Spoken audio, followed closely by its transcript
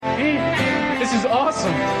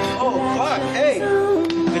awesome. Oh, Clark, hey.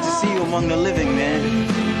 Good to see you among the living, man.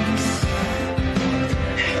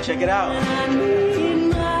 Check it out.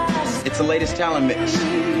 It's the latest talent mix.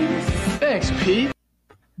 Thanks, Pete.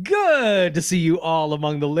 Good to see you all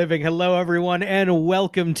among the living. Hello, everyone, and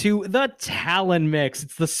welcome to the Talon Mix.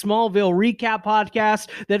 It's the Smallville recap podcast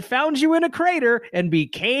that found you in a crater and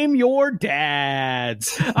became your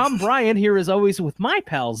dads. I'm Brian, here as always with my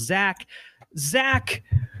pal Zach. Zach,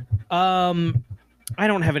 I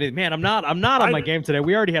don't have any. Man, I'm not on my game today.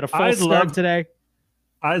 We already had a false start today.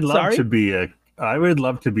 I would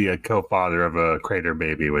love to be a co-father of a crater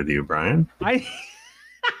baby with you, Brian.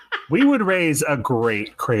 We would raise a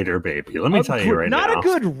great crater baby. Let me tell you right now. Not a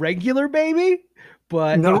good regular baby,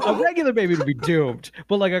 but a regular baby would be doomed.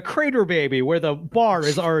 But like a crater baby where the bar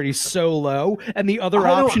is already so low and the other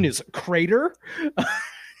option is crater.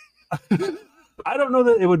 I don't know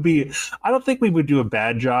that it would be. I don't think we would do a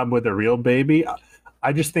bad job with a real baby.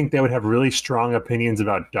 I just think they would have really strong opinions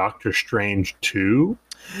about Doctor Strange 2.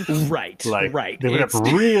 Right. Right. They would have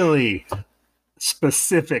really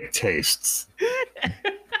specific tastes.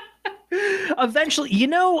 Eventually,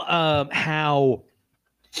 how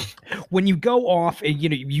when you go off and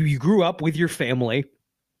you grew up with your family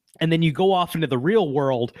and then you go off into the real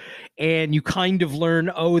world and you kind of learn,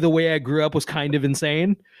 the way I grew up was kind of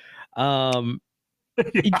insane. And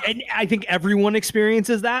I think everyone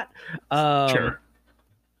experiences that. Sure.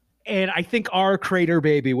 And I think our crater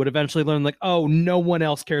baby would eventually learn, like, no one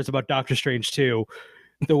else cares about Doctor Strange 2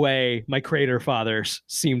 the way my crater fathers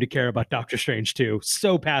seem to care about Doctor Strange 2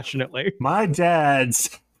 so passionately. My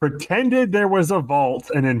dads pretended there was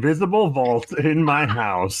an invisible vault in my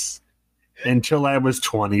house until I was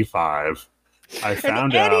 25. I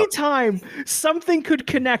found out. Anytime something could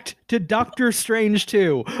connect to Doctor Strange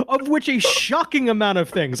 2, of which a shocking amount of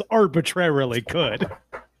things arbitrarily could.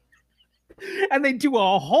 And they do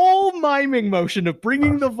a whole miming motion of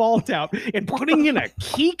bringing the vault out and putting in a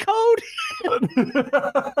key code.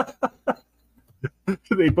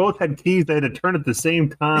 They both had keys. They had to turn at the same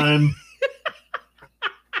time.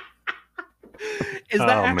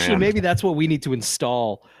 Maybe that's what we need to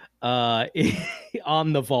install on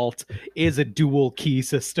the vault is a dual key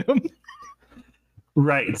system.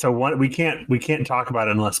 Right. So we can't talk about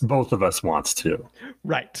it unless both of us wants to.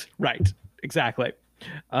 Right. Exactly.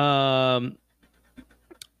 I'm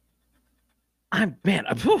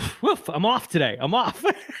off today. I'm off.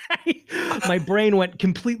 My brain went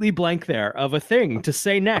completely blank there of a thing to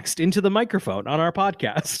say next into the microphone on our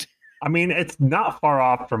podcast. I mean, it's not far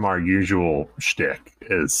off from our usual shtick.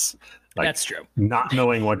 Is like that's true. Not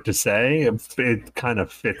knowing what to say, it kind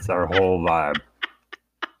of fits our whole vibe.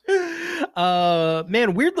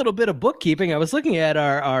 Man, weird little bit of bookkeeping. I was looking at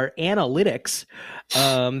our analytics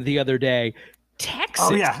the other day. Texas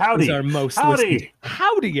is our most listened.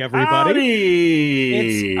 Howdy, everybody.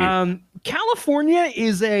 Howdy. It's California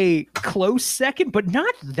is a close second, but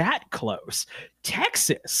not that close.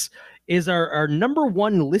 Texas is our number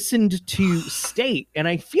one listened to state, and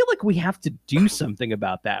I feel like we have to do something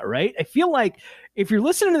about that, right? I feel like if you're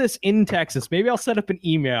listening to this in Texas, maybe I'll set up an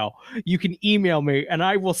email. You can email me, and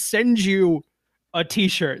I will send you a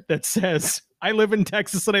T-shirt that says, I live in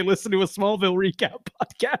Texas and I listen to a Smallville recap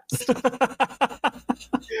podcast.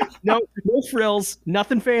 No frills,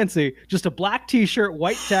 nothing fancy. Just a black T-shirt,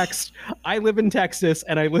 white text. I live in Texas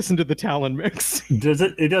and I listen to the Talon Mix. Does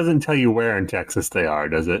it? It doesn't tell you where in Texas they are,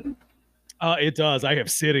 does it? It does. I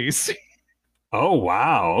have cities. Oh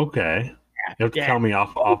wow. Okay. You have to tell me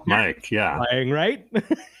off mic. Yeah. Terrifying, right?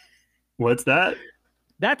 What's that?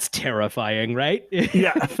 That's terrifying, right?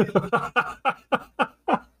 Yeah.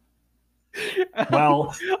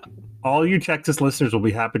 Well, all you Texas listeners will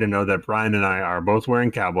be happy to know that Brian and I are both wearing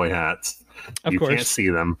cowboy hats. Of course. Can't see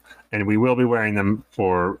them, and we will be wearing them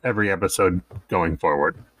for every episode going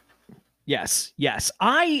forward. Yes.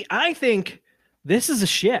 I think this is a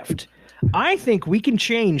shift. I think we can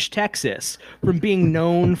change Texas from being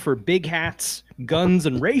known for big hats, guns,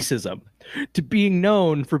 and racism to being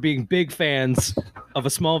known for being big fans of a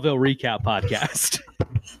Smallville recap podcast.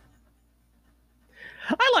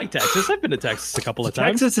 I like Texas. I've been to Texas a couple of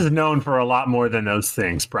times. Texas is known for a lot more than those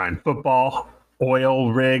things, Brian. Football,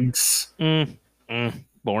 oil rigs.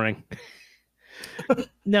 Boring.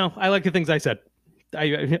 No, I like the things I said. I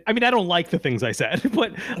mean, I don't like the things I said,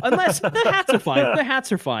 but unless the hats are fine. The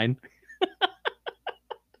hats are fine.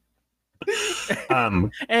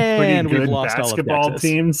 And we've good lost basketball all of Texas.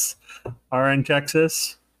 Teams are in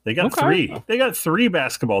Texas. They got three. They got three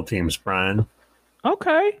basketball teams, Brian.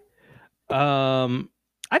 Okay.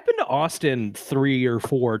 I've been to Austin 3 or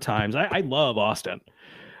 4 times. I love Austin.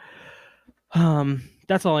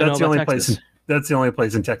 That's all I know about Texas. That's the only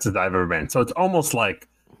place in Texas I've ever been. So it's almost like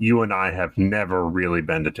you and I have never really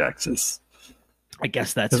been to Texas. I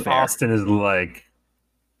guess that's fair. Austin is like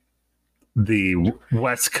the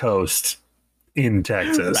West Coast in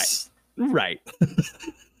Texas. Right.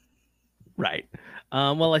 Right.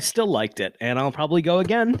 Well, I still liked it, and I'll probably go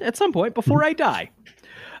again at some point before I die.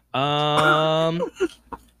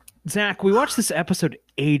 Zach, we watched this episode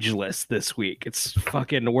Ageless this week. It's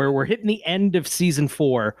fucking where we're hitting the end of season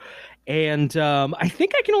 4. And I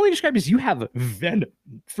think I can only describe it as you have venom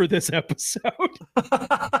for this episode.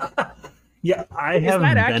 Yeah, I have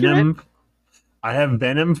venom. Accurate? I have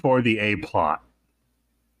venom for the A plot.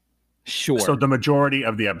 Sure. So the majority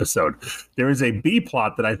of the episode. There is a B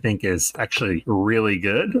plot that I think is actually really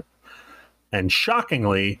good. And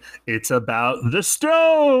shockingly, it's about the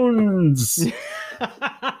Stones.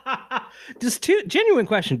 Genuine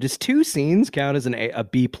question, does 2 scenes count as a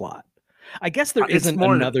B plot? I guess there isn't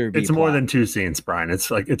another B plot. It's more than 2 scenes, Brian. It's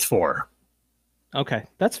 4. Okay,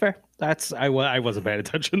 that's fair. I wasn't paying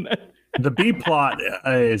attention then. The B plot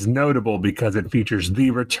is notable because it features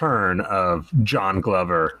the return of John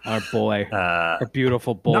Glover, our boy, our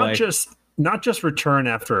beautiful boy. Not just return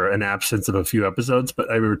after an absence of a few episodes,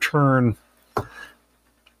 but a return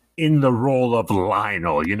in the role of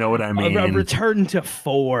Lionel. You know what I mean? A return to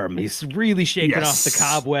form. He's really shaking off the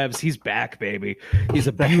cobwebs. He's back, baby. He's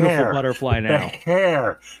a beautiful butterfly now. The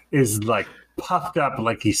hair is like puffed up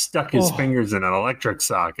like he stuck his fingers in an electric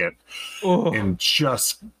socket, and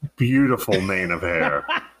just beautiful mane of hair.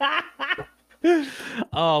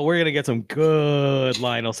 Oh, we're gonna get some good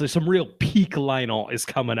Lionel. So some real peak Lionel is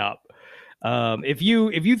coming up. If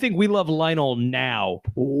you think we love Lionel now,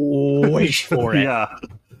 wait for it.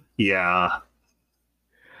 Yeah.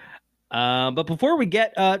 But before we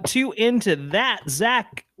get too into that,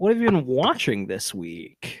 Zach, what have you been watching this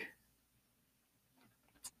week?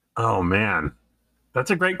 Oh man,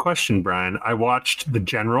 that's a great question, Brian. I watched The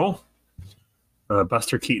General,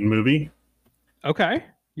 Buster Keaton movie. Okay,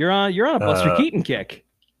 you're on a Buster Keaton kick.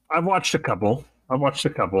 I've watched a couple.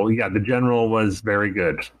 Yeah, The General was very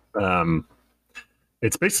good.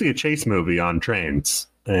 It's basically a chase movie on trains,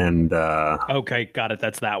 and okay, got it.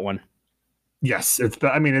 That's that one. Yes, it's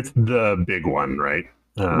the big one, right?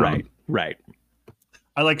 Right.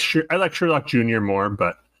 I like Sherlock Jr. more,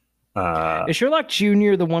 but is Sherlock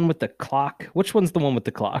Jr. the one with the clock? Which one's the one with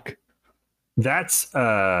the clock? That's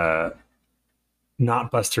not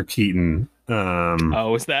Buster Keaton.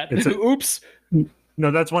 Is that? Oops. No,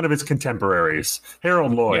 that's one of his contemporaries.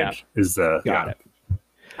 Harold Lloyd is got it.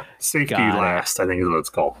 Safety Last, I think is what it's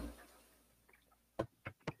called.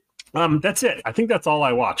 That's it. I think that's all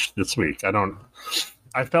I watched this week.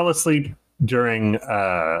 I fell asleep during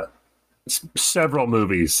several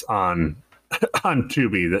movies on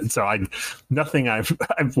Tubi, so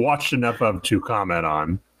I've watched enough of to comment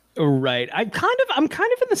on. Right. I'm kind of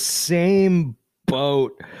in the same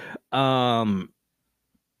boat. My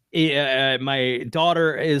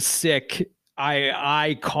daughter is sick.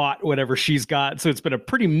 I caught whatever she's got, so it's been a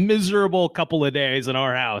pretty miserable couple of days in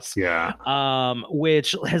our house. Yeah.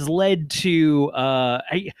 Which has led to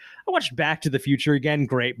I watched Back to the Future again,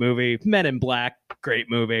 great movie. Men in Black, great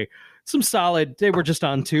movie. Some solid. They were just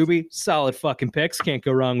on Tubi. Solid fucking picks. Can't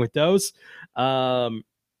go wrong with those. Don't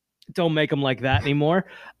make them like that anymore.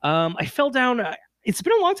 I fell down. It's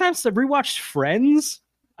been a long time since I've rewatched Friends.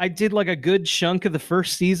 I did like a good chunk of the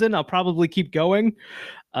first season. I'll probably keep going.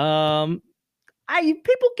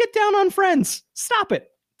 People get down on Friends. Stop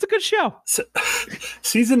it. It's a good show.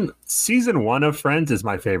 Season 1 of Friends is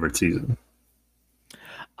my favorite season.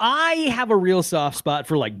 I have a real soft spot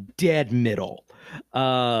for like dead middle.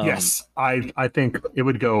 Yes, I think it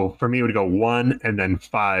would go 1, and then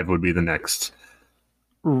 5 would be the next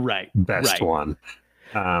best one.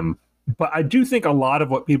 But I do think a lot of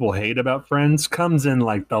what people hate about Friends comes in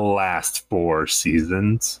like the last 4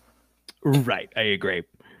 seasons. Right, I agree.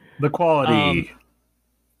 The quality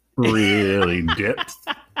really dipped.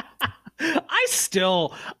 I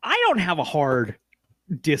don't have a hard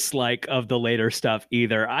dislike of the later stuff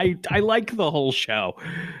either. I like the whole show.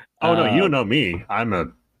 Oh no, you know me. I'm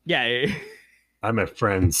a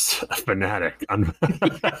Friends fanatic.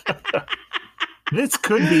 This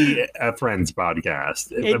could be a Friends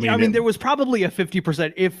podcast. I mean, there was probably a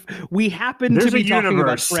 50% if we happened to be talking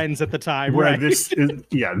about Friends at the time, right? This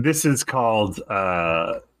is called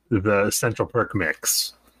the Central Perk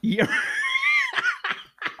Mix. Yeah.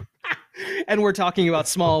 And we're talking about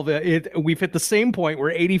Smallville. We've hit the same point.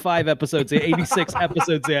 We're 86 episodes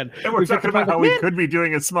in. And we're talking about how we could be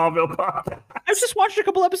doing a Smallville podcast. I've just watched a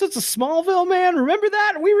couple episodes of Smallville, man. Remember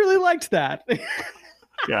that? We really liked that.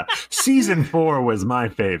 Yeah. Season 4 was my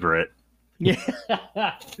favorite.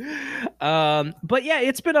 Yeah. But yeah,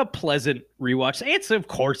 it's been a pleasant rewatch. It's of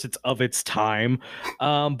course it's of its time.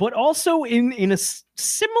 But also in a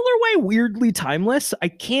similar way, weirdly timeless. A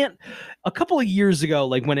couple of years ago,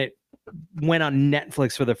 like when it went on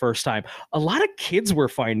Netflix for the first time, a lot of kids were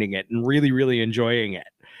finding it and really, really enjoying it.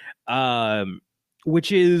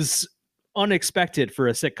 Which is unexpected for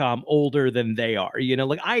a sitcom older than they are. You know,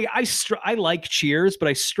 like I like Cheers, but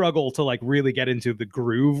I struggle to like really get into the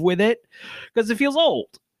groove with it because it feels old.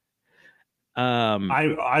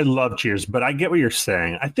 I love Cheers, but I get what you're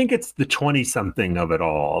saying. I think it's the 20-something of it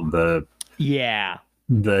all. The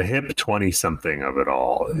hip 20-something of it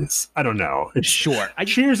all is, I don't know. It's sure.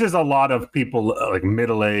 Cheers is a lot of people like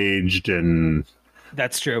middle-aged and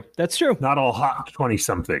that's true. Not all hot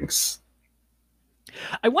 20-somethings.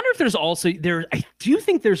 I wonder if there's also I do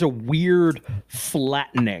think there's a weird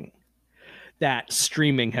flattening that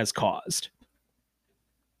streaming has caused.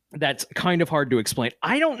 That's kind of hard to explain.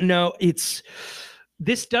 I don't know.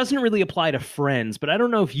 This doesn't really apply to Friends, but I don't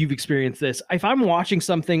know if you've experienced this. If I'm watching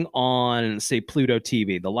something on, say, Pluto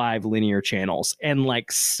TV, the live linear channels, and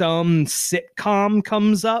like some sitcom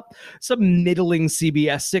comes up, some middling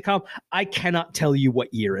CBS sitcom, I cannot tell you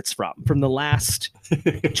what year it's from the last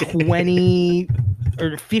 20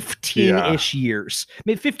 or 15-ish years. I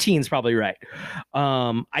mean, 15 is probably right.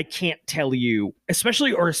 I can't tell you,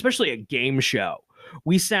 especially a game show.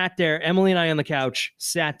 We sat there, Emily and I on the couch,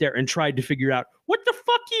 sat there and tried to figure out what the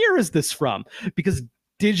fuck year is this from? Because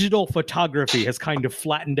digital photography has kind of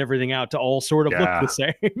flattened everything out to all sort of look the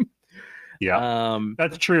same. Yeah,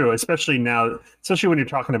 that's true. Especially now, especially when you're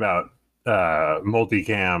talking about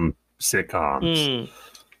multicam sitcoms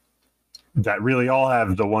that really all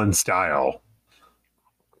have the one style.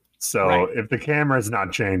 So if the camera is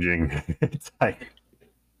not changing, it's like,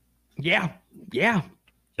 yeah.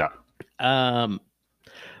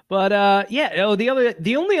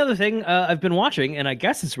 The only other thing I've been watching, and I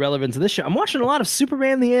guess it's relevant to this show, I'm watching a lot of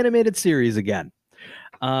Superman the Animated Series again.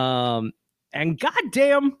 And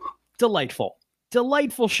goddamn, delightful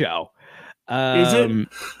show.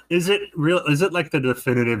 Is it real? Is it like the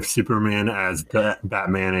definitive Superman as the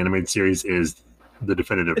Batman animated series is the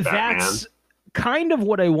definitive Batman? That's kind of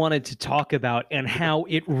what I wanted to talk about and how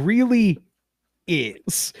it really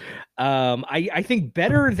is. I think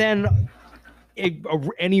better than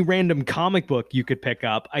any random comic book you could pick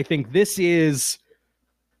up. I think this is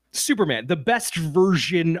Superman, the best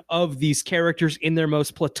version of these characters in their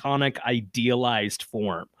most platonic, idealized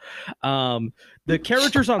form. The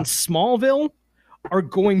characters on Smallville are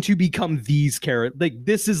going to become these characters. Like,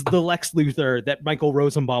 this is the Lex Luthor that Michael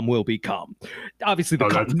Rosenbaum will become. Obviously, the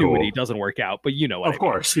continuity doesn't work out, but you know what I mean. Of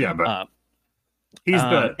course, yeah, but he's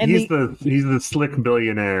the slick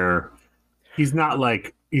billionaire. He's not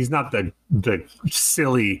the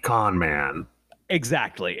silly con man.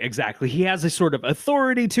 Exactly. He has a sort of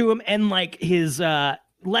authority to him, and like his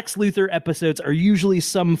Lex Luthor episodes are usually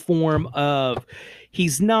some form of,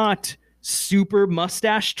 he's not super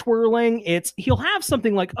mustache twirling. He'll have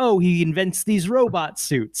something like, oh, he invents these robot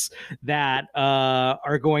suits that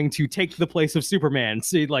are going to take the place of Superman.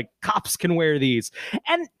 So like cops can wear these.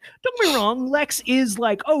 And don't get me wrong, Lex is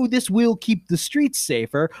like, oh, this will keep the streets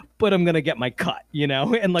safer, but I'm gonna get my cut, you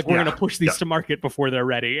know? And like we're gonna push these to market before they're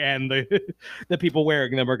ready, and the people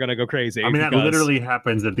wearing them are gonna go crazy. I mean, that literally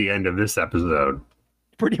happens at the end of this episode.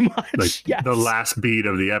 Pretty much. Like, yes. The last beat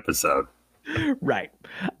of the episode. Right.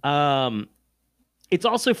 It's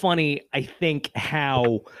also funny, I think,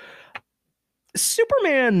 how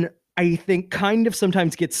Superman, I think, kind of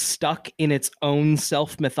sometimes gets stuck in its own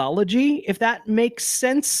self-mythology, if that makes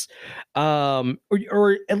sense.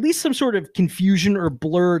 Or at least some sort of confusion or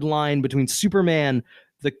blurred line between Superman,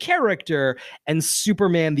 the character, and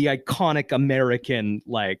Superman, the iconic American,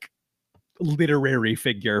 like, literary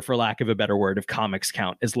figure, for lack of a better word, if comics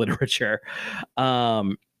count as literature.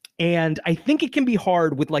 And I think it can be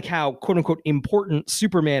hard with like how quote unquote important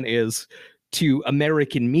Superman is to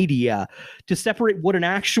American media to separate what an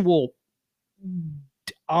actual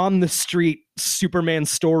on the street Superman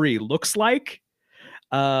story looks like.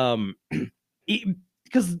 Because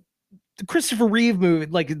the Christopher Reeve movie,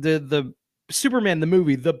 like the Superman, the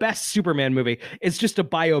movie, the best Superman movie, is just a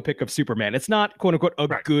biopic of Superman. It's not quote unquote a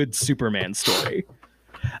good Superman story.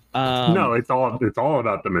 No, it's all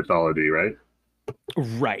about the mythology, right?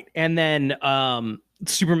 Right. And then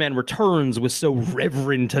Superman Returns was so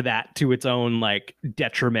reverent to that, to its own like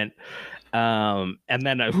detriment. And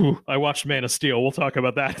then I watched Man of Steel. We'll talk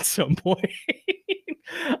about that at some point.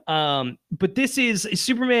 But this is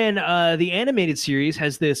Superman, the animated series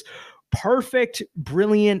has this perfect,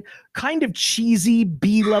 brilliant, kind of cheesy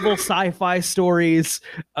B-level sci-fi stories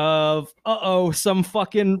of, some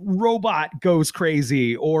fucking robot goes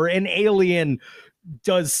crazy or an alien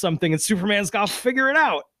does something and Superman's got to figure it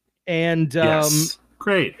out. And yes.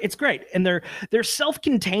 Great. It's great. And they're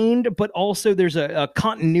self-contained, but also there's a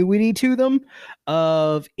continuity to them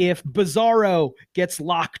of if Bizarro gets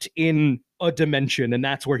locked in a dimension and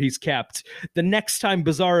that's where he's kept, the next time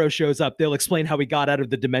Bizarro shows up, they'll explain how he got out of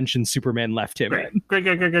the dimension Superman left him in. Great.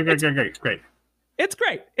 It's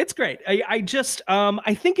great. I just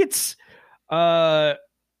I think it's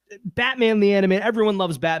Batman the animated. Everyone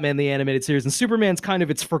loves Batman the animated series, and Superman's kind of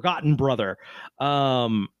its forgotten brother.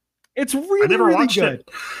 It's really, really good.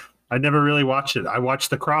 I never really watched it. I watched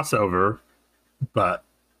the crossover, but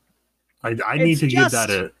I need to give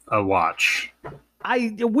that a watch.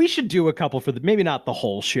 We should do a couple for maybe not the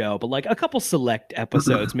whole show, but like a couple select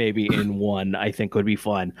episodes, maybe in one. I think would be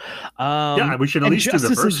fun. Yeah, we should at least do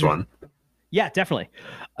the first one. Yeah, definitely.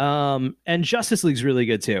 And Justice League's really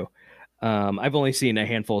good too. I've only seen a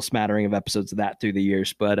handful of smattering of episodes of that through the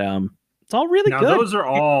years, but it's all really good.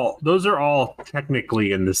 Those are all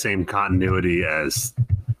technically in the same continuity as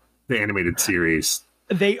the animated series.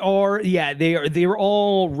 They are, yeah. They are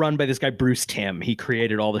all run by this guy Bruce Timm. He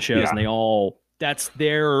created all the shows, and that's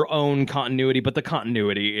their own continuity. But the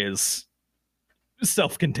continuity is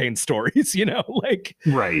self-contained stories, like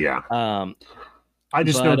right, yeah. I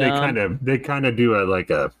just know they kind of do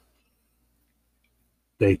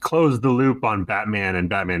they close the loop on Batman and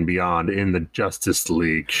Batman Beyond in the Justice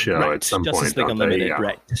League show at some point. Justice League Unlimited,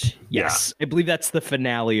 right? Yes, yeah. I believe that's the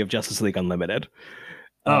finale of Justice League Unlimited.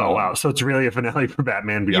 Oh wow! So it's really a finale for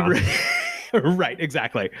Batman Beyond, right?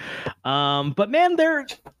 Exactly. But man,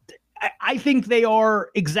 I think they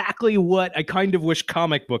are exactly what I kind of wish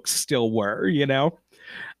comic books still were.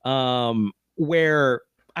 Where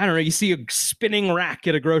I don't know, you see a spinning rack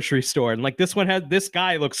at a grocery store, and like this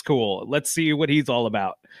guy looks cool. Let's see what he's all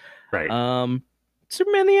about. Right.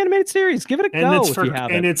 Superman the animated series. Give it a go if you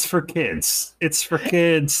haven't. And it's for kids. It's for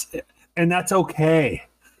kids, and that's okay.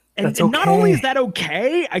 And not only is that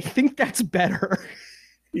okay, I think that's better.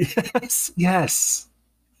 Yes.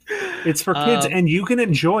 It's for kids, and you can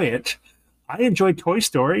enjoy it. I enjoy Toy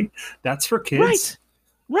Story. That's for kids.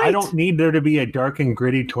 Right. I don't need there to be a dark and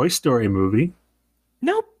gritty Toy Story movie.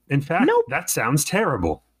 Nope. In fact, that sounds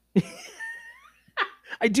terrible.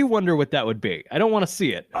 I do wonder what that would be. I don't want to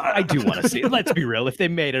see it. I do want to see it. Let's be real. If they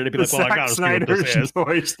made it, I'd be like, well, I gotta see what this is.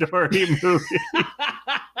 Toy Story movie.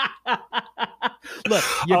 Look,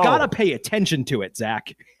 you gotta pay attention to it,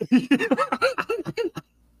 Zach.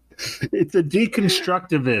 It's a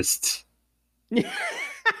deconstructivist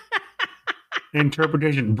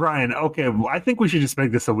interpretation. Brian, okay, I think we should just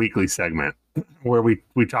make this a weekly segment where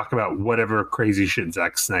we talk about whatever crazy shit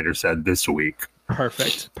Zack Snyder said this week.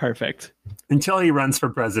 Perfect. Until he runs for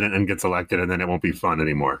president and gets elected, and then it won't be fun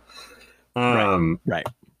anymore. Right.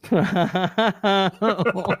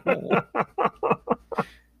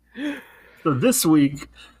 So this week,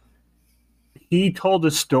 he told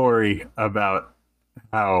a story about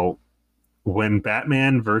how when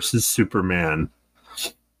Batman versus Superman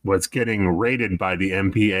was getting rated by the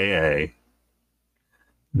MPAA,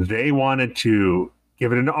 they wanted to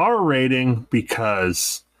give it an R rating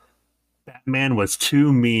because Batman was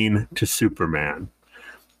too mean to Superman.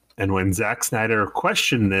 And when Zack Snyder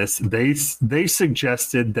questioned this, they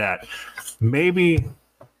suggested that maybe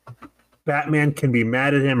Batman can be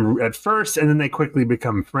mad at him at first, and then they quickly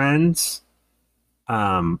become friends.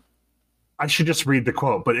 I should just read the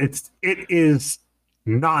quote, but it is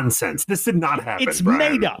nonsense. This did not happen. It's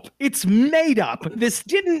made up. This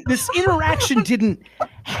interaction didn't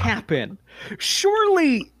happen.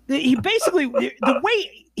 Surely he basically, the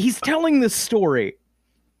way he's telling this story,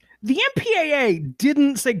 the MPAA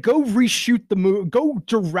didn't say go reshoot the movie, go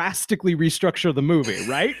drastically restructure the movie,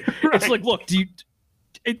 right? It's like, look,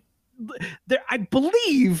 I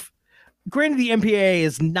believe, granted, the MPAA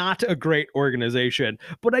is not a great organization,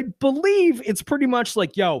 but I believe it's pretty much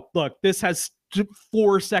like, yo, look, this has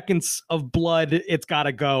 4 seconds of blood. It's got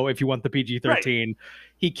to go if you want the PG-13. Right.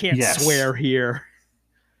 He can't swear here.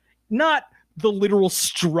 Not the literal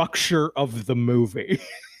structure of the movie.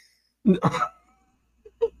 Wait,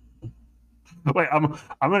 I'm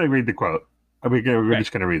going to read the quote. We're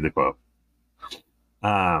just going to read the quote.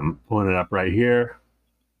 Pulling it up right here.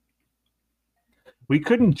 We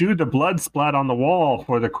couldn't do the blood splat on the wall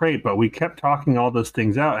for the crate, but we kept talking all those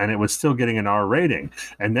things out, and it was still getting an R rating.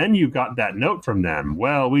 And then you got that note from them.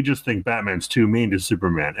 Well, we just think Batman's too mean to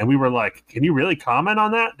Superman. And we were like, can you really comment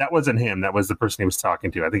on that? That wasn't him. That was the person he was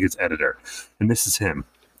talking to. I think it's editor. And this is him.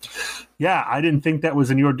 Yeah, I didn't think that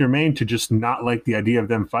was in your domain to just not like the idea of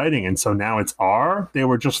them fighting. And so now it's R. They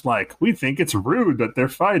were just like, we think it's rude that they're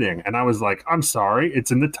fighting. And I was like, I'm sorry,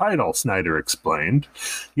 it's in the title, Snyder explained.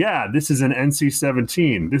 Yeah, this is an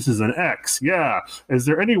NC-17. This is an X. Yeah. Is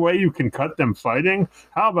there any way you can cut them fighting?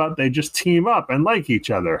 How about they just team up and like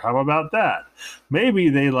each other? How about that? Maybe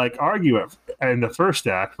they like argue in the first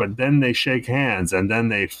act, but then they shake hands and then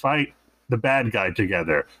they fight the bad guy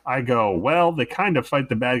together. I go, well, they kind of fight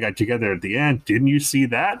the bad guy together at the end. Didn't you see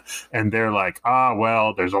that? And they're like,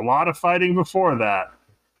 well, there's a lot of fighting before that.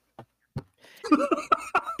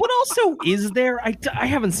 But also, is there? I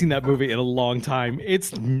haven't seen that movie in a long time.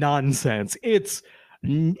 It's nonsense. It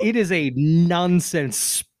is a nonsense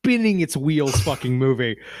spinning its wheels fucking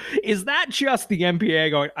movie. Is that just the MPA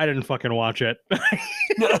going, I didn't fucking watch it?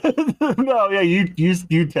 No, yeah, you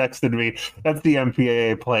texted me. That's the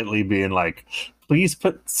MPAA politely being like, please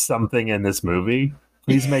put something in this movie.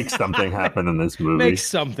 Please make something happen in this movie. Make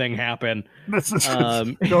something happen. This is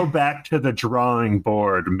go back to the drawing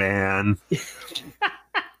board, man.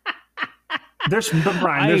 There's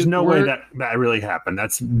no way that really happened.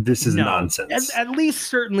 This is nonsense. At least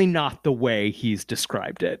certainly not the way he's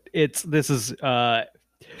described it. This is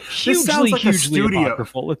hugely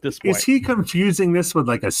apocryphal at this point. Is he confusing this with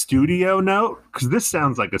like a studio note? Because this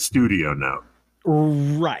sounds like a studio note.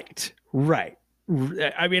 Right.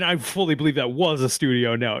 I mean, I fully believe that was a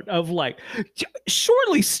studio note of like,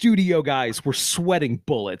 surely studio guys were sweating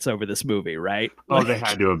bullets over this movie, right? Oh, they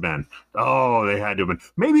had to have been.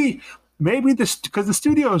 Maybe this, because the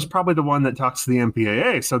studio is probably the one that talks to the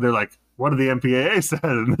MPAA. So they're like, what did the MPAA said?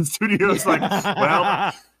 And the studio's like,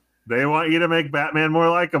 well, they want you to make Batman more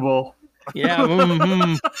likable. Yeah.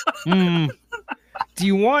 Do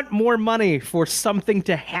you want more money for something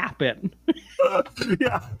to happen?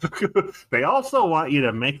 Yeah. They also want you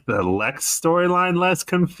to make the Lex storyline less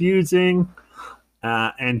confusing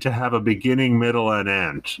and to have a beginning, middle, and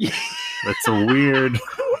end. That's a weird...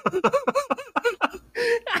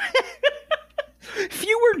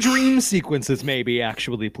 Fewer dream sequences, maybe,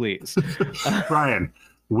 actually, please. Brian,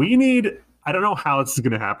 we need... I don't know how this is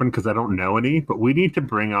going to happen because I don't know any, but we need to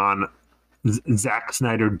bring on Zack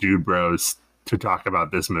Snyder Dude Bros to talk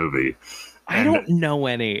about this movie. I don't know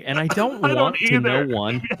any, and I don't want to know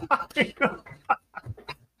one.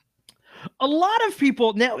 A lot of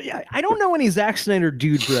people now. I don't know any Zack Snyder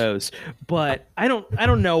Dude Bros, but I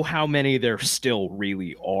don't know how many there still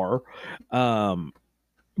really are.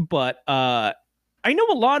 But I know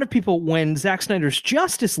a lot of people when Zack Snyder's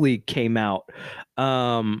Justice League came out.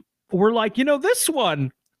 We're like, this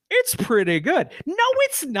one, it's pretty good. No,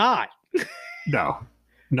 it's not.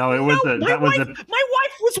 No, it was my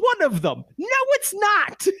wife was one of them. No, it's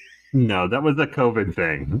not. No, that was a COVID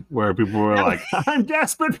thing where people were like, I'm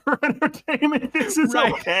desperate for entertainment. This is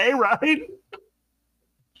okay, right?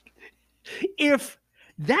 If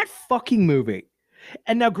that fucking movie,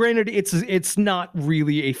 and now granted, it's not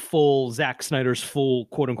really a full Zack Snyder's full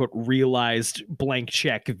quote unquote realized blank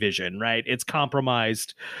check vision, right? It's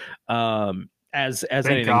compromised as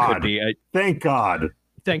anything could be. Thank God.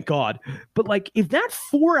 But like, if that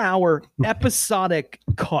 4-hour episodic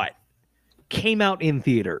cut came out in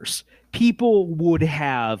theaters, people would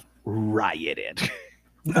have rioted.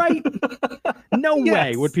 Right? No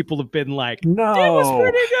way would people have been like, no, it was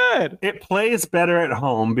pretty good. It plays better at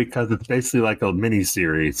home because it's basically like a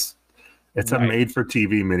mini-series. It's a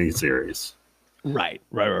made-for-TV mini-series. Right.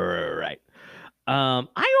 I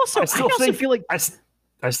also feel like...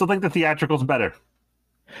 I still think the theatrical's better.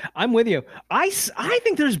 I'm with you. I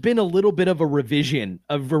think there's been a little bit of a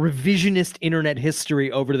revisionist internet history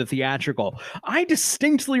over the theatrical. I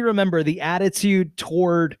distinctly remember the attitude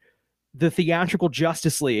toward the theatrical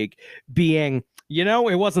Justice League being,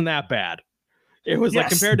 it wasn't that bad. It was like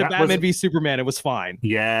compared to Batman v Superman, it was fine.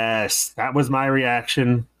 Yes, that was my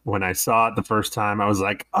reaction when I saw it the first time. I was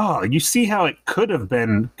like, oh, you see how it could have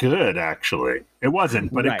been good, actually. It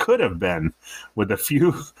wasn't, but it could have been with a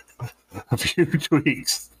few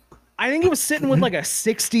tweaks. I think it was sitting with like a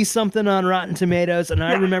 60-something on Rotten Tomatoes, and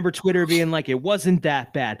I remember Twitter being like, it wasn't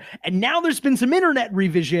that bad. And now there's been some internet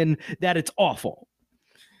revision that it's awful.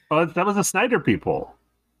 Well, that was the Snyder people.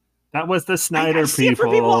 That was the Snyder people. I've seen for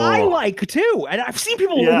people I like, too. And I've seen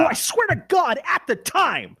people who, I swear to God, at the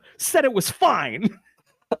time, said it was fine.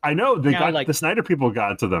 I know. The Snyder people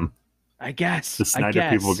got to them. I guess. The Snyder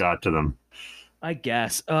people got to them. I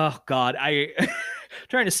guess. Oh, God.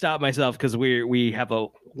 Trying to stop myself because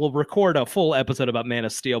we'll record a full episode about Man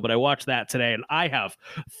of Steel, but I watched that today, and I have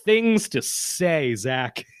things to say,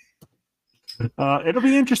 Zach. It'll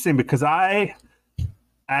be interesting because I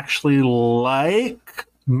actually like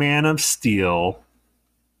Man of Steel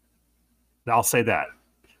I'll say that.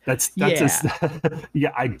 That's Yeah.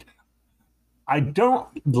 yeah. I don't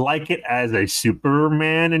like it as a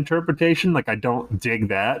Superman interpretation. Like, I don't dig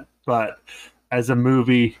that, but as a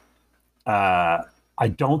movie, I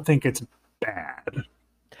don't think it's bad.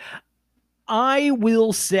 I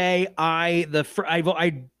will say I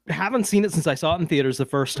haven't seen it since I saw it in theaters the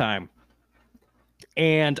first time.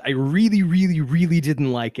 And I really, really, really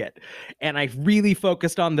didn't like it. And I really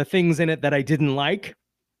focused on the things in it that I didn't like.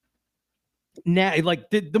 Now, like,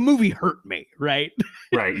 the movie hurt me, right?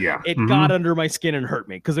 Right, yeah. It got under my skin and hurt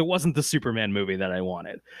me because it wasn't the Superman movie that I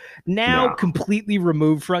wanted. Now, completely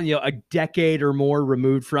removed from, a decade or more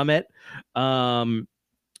removed from it.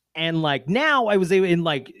 And like now I was able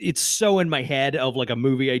it's so in my head of like a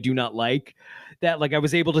movie I do not like that like I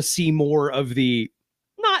was able to see more of the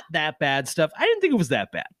not that bad stuff. I didn't think it was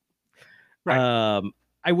that bad. Right.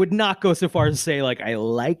 I would not go so far as to say like I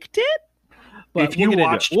liked it, but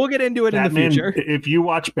we'll get into it Batman, in the future. If you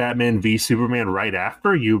watch Batman v Superman right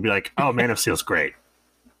after, you'd be like, oh, Man of Steel's great.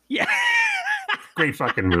 Yeah. Great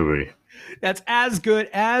fucking movie. That's as good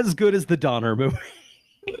as the Donner movie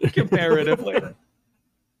comparatively.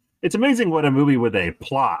 It's amazing what a movie with a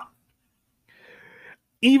plot,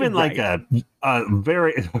 even like a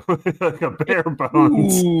very like a bare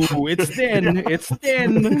bones. Ooh, it's thin. It's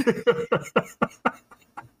thin.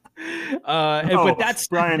 But that's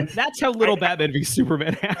Brian. That's how little Batman v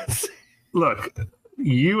Superman has. Look,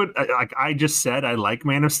 like I just said, I like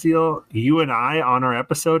Man of Steel. You and I on our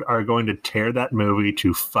episode are going to tear that movie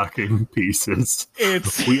to fucking pieces.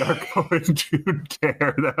 We are going to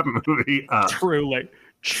tear that movie up. Truly.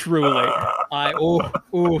 So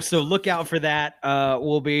look out for that.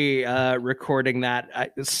 We'll be recording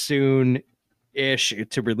that soon-ish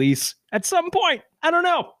to release at some point. I don't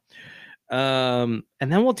know. And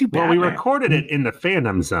then we'll do Batman. Well, we recorded it in the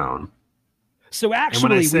Fandom Zone. So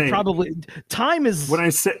actually, we probably time is when I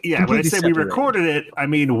say we recorded it, I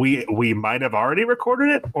mean we might have already recorded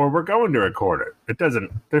it, or we're going to record it. It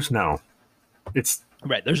doesn't. There's no. It's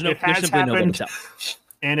right. There's no. It has happened,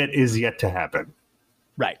 and it is yet to happen.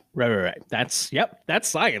 Right. That's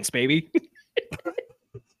science, baby.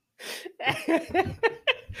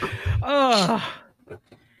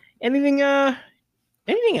 Anything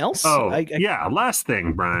else? Oh, yeah. Last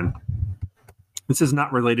thing, Brian. This is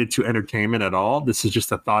not related to entertainment at all. This is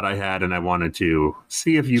just a thought I had, and I wanted to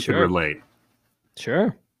see if you could relate.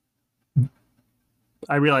 Sure.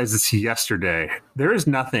 I realized this yesterday. There is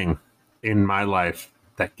nothing in my life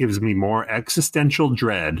that gives me more existential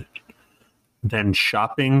dread than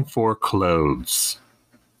shopping for clothes.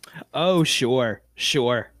 Oh, sure.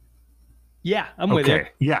 Yeah, I'm with you.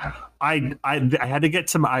 Yeah, I had to get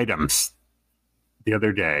some items the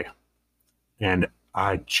other day, and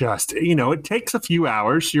I just, it takes a few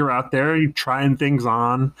hours. You're out there, you're trying things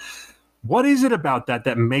on. What is it about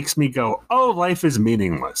that makes me go, oh, life is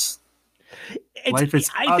meaningless? Life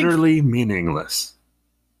is utterly meaningless.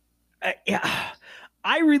 Yeah.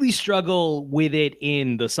 I really struggle with it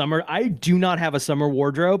in the summer. I do not have a summer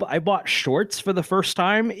wardrobe. I bought shorts for the first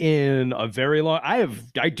time in a very long. I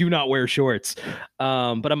do not wear shorts,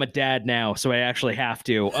 but I'm a dad now, so I actually have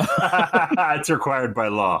to. It's required by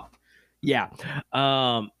law. Yeah.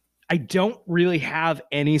 I don't really have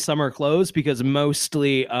any summer clothes because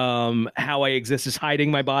mostly how I exist is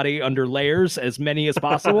hiding my body under layers, as many as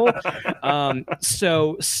possible.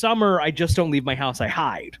 So summer, I just don't leave my house. I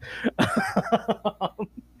hide.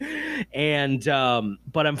 And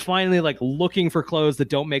but I'm finally like looking for clothes that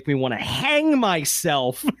don't make me want to hang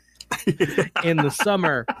myself in the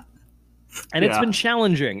summer. And it's been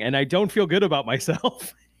challenging, and I don't feel good about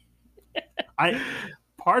myself.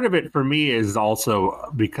 Part of it for me is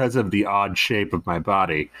also because of the odd shape of my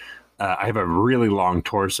body. I have a really long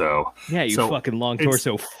torso. Yeah, you fucking long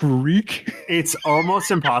torso freak. It's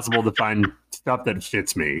almost impossible to find stuff that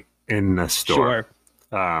fits me in the store. Sure.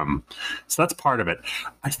 So that's part of it.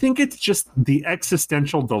 I think it's just the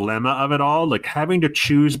existential dilemma of it all, like having to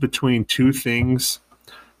choose between two things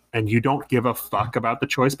and you don't give a fuck about the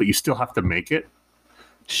choice, but you still have to make it.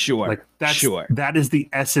 Sure. That is the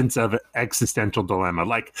essence of existential dilemma.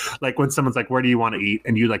 Like when someone's like, where do you want to eat?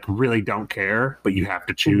 And you like really don't care, but you have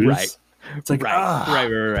to choose. Right. It's like,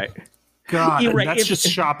 right. God, that's just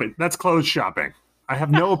shopping. That's clothes shopping. I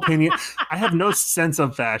have no opinion. I have no sense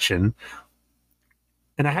of fashion.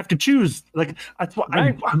 And I have to choose. Like, that's what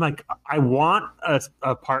I'm like, I want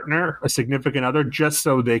a partner, a significant other, just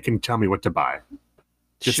so they can tell me what to buy.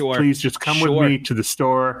 Please just come with me to the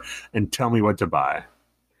store and tell me what to buy.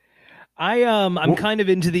 I'm kind of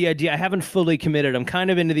into the idea. I haven't fully committed. I'm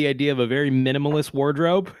kind of into the idea of a very minimalist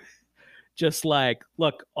wardrobe. Just like,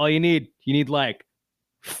 look, all you need like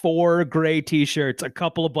 4 gray t-shirts, a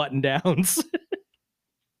couple of button downs.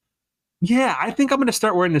 Yeah, I think I'm going to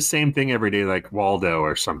start wearing the same thing every day, like Waldo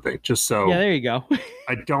or something, just so Yeah, there you go.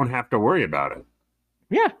 I don't have to worry about it.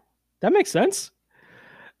 Yeah, that makes sense.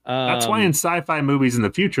 That's why in sci-fi movies in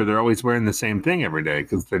the future, they're always wearing the same thing every day,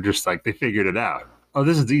 because they're just like, they figured it out. Oh,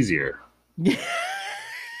 this is easier.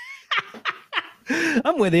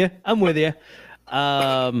 I'm with you.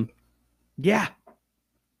 Yeah.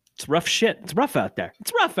 It's rough shit. It's rough out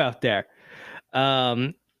there.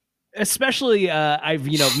 Especially I've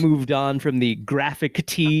moved on from the graphic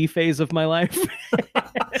tee phase of my life.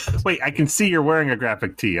 Wait, I can see you're wearing a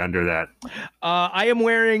graphic tee under that. I am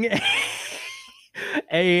wearing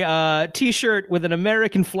a t-shirt with an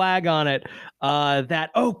American flag on it. Is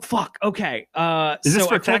this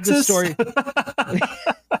for Texas?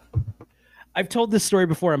 I've told this story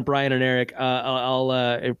before on Brian and Eric.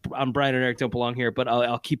 On Brian and Eric Don't Belong Here, but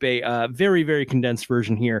I'll keep a very, very condensed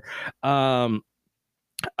version here.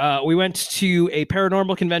 We went to a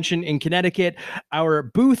paranormal convention in Connecticut. Our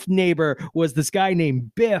booth neighbor was this guy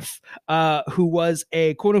named Biff, who was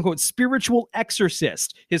a quote unquote spiritual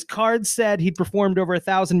exorcist. His card said he'd performed over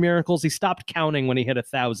 1,000 miracles. He stopped counting when he hit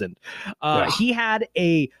 1,000. He had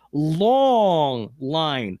a long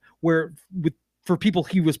line for people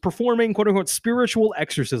he was performing quote unquote spiritual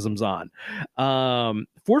exorcisms on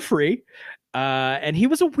for free. And he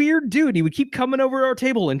was a weird dude. He would keep coming over our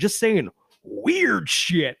table and just saying weird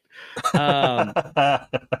shit.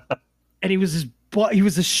 And he was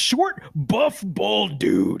a short, buff, bald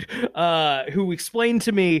dude who explained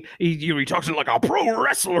to me, he talks in like a pro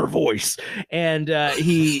wrestler voice, and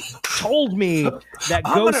he told me that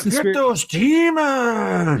ghosts and spirits, those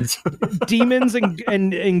demons,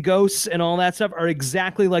 and ghosts and all that stuff are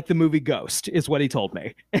exactly like the movie Ghost, is what he told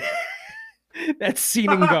me. That's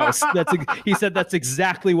scene in Ghost. He said that's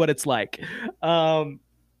exactly what it's like. And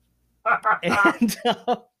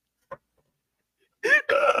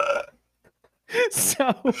so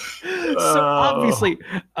obviously,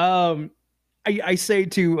 I say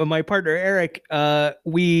to my partner Eric,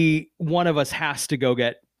 one of us has to go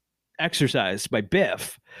get exercised by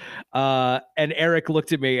Biff. And Eric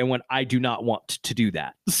looked at me and went, "I do not want to do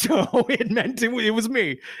that." So it meant it was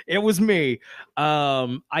me. It was me.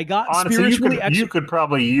 I got honestly, spiritually. You could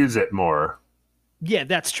probably use it more. Yeah,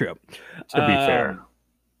 that's true. To be fair.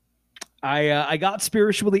 I got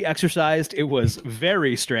spiritually exercised. It was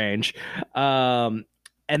very strange. And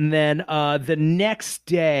then the next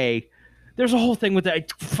day, there's a whole thing with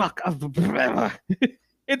that.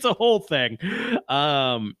 It's a whole thing.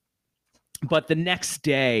 But the next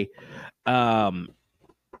day,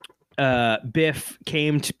 Biff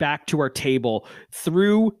came back to our table,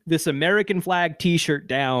 threw this American flag t-shirt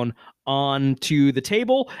down onto the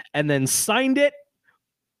table, and then signed it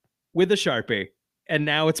with a Sharpie. And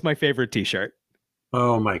now it's my favorite t-shirt.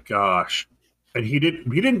 Oh my gosh. And he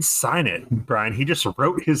didn't sign it, Brian. He just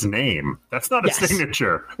wrote his name. That's not a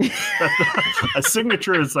signature. A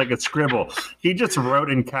signature is like a scribble. He just wrote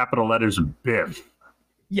in capital letters Biff.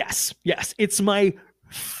 Yes. It's my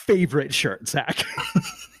favorite shirt, Zach.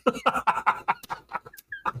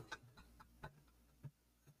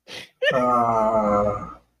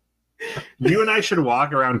 You and I should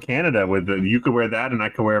walk around Canada with it. You could wear that, and I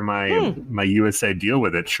could wear my USA Deal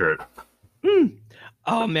With It shirt.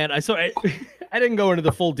 Oh man, I didn't go into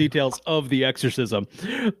the full details of the exorcism,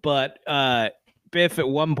 but Biff at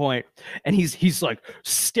one point, and he's like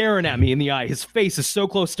staring at me in the eye. His face is so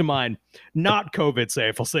close to mine. Not COVID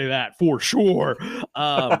safe, I'll say that for sure.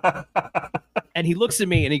 And he looks at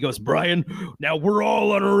me and he goes, "Brian, now we're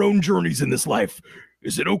all on our own journeys in this life.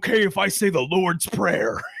 Is it okay if I say the Lord's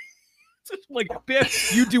Prayer?" Like,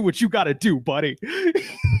 Biff, you do what you got to do, buddy.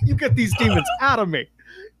 You get these demons out of me.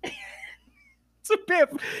 So Biff,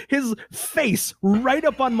 his face right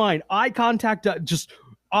up on mine, eye contact, just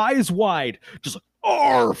eyes wide, just like,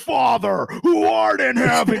 "Our Father who art in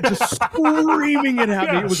heaven," just screaming it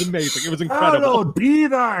at me. It was amazing. It was incredible. Hallowed be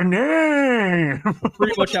thy name.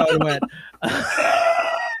 Pretty much how it went.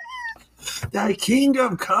 Thy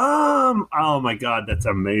kingdom come. Oh my God, that's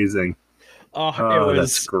amazing. Oh,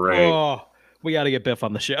 that's great. Oh, we got to get Biff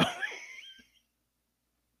on the show.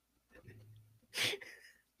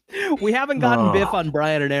 We haven't gotten Biff on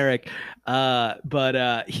Brian and Eric,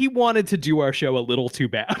 but he wanted to do our show a little too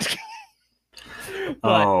bad.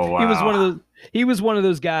 But wow. he was one of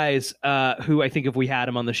those guys who I think if we had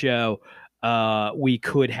him on the show, we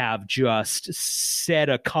could have just said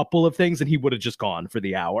a couple of things and he would have just gone for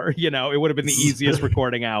the hour. You know, it would have been the easiest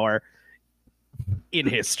recording hour in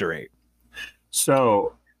history.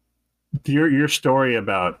 So your story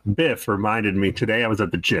about Biff reminded me today I was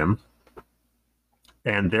at the gym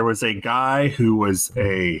and there was a guy who was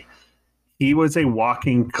a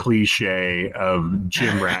walking cliche of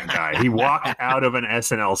gym rat guy. He walked out of an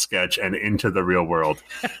SNL sketch and into the real world.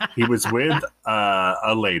 He was with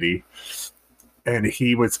a lady, and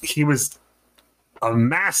he was a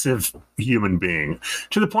massive human being,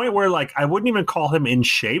 to the point where, like, I wouldn't even call him in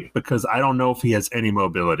shape, because I don't know if he has any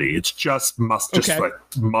mobility. It's just like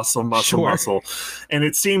muscle, muscle. And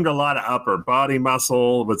it seemed a lot of upper body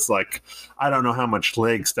muscle. It was like, I don't know how much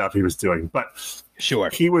leg stuff he was doing, but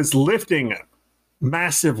he was lifting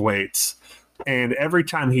massive weights. And every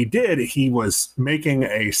time he did, he was making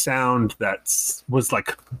a sound that was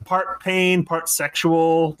like part pain, part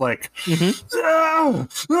sexual, like,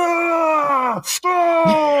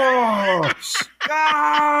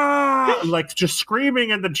 like just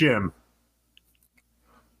screaming in the gym.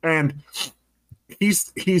 And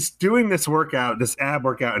he's doing this workout, this ab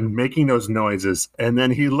workout, and making those noises. And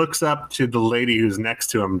then he looks up to the lady who's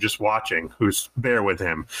next to him, just watching, who's there with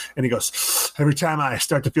him. And he goes, every time I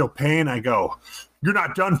start to feel pain, I go, "You're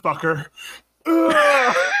not done, fucker."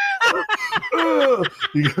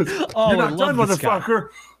 He goes, "You're not done, motherfucker."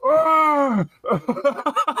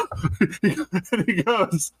 And he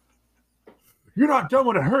goes, "You're not done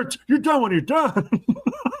when it hurts. You're done when you're done."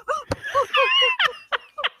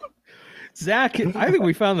 Zach, I think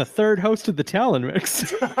we found the third host of the Talon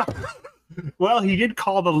Mix. Well, he did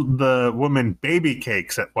call the woman baby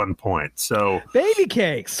cakes at one point. So baby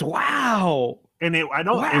cakes, wow. And it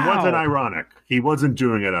wasn't ironic. He wasn't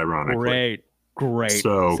doing it ironically. Great.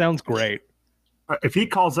 So sounds great. If he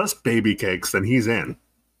calls us baby cakes, then he's in.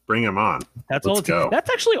 Bring him on. That's all. That's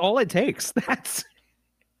actually all it takes. That's.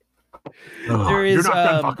 You're not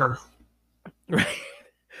done, fucker. Right.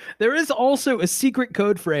 There is also a secret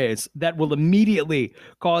code phrase that will immediately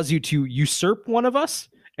cause you to usurp one of us,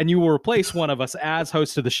 and you will replace one of us as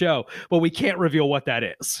host of the show, but we can't reveal what that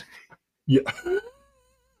is. Yeah.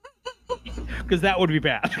 Because that would be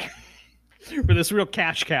bad. For this real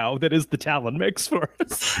cash cow that is the Talon Mix for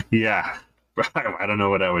us. Yeah. I don't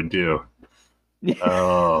know what I would do.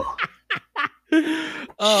 Oh.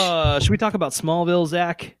 Should we talk about Smallville,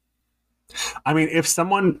 Zach? I mean, if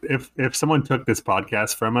someone took this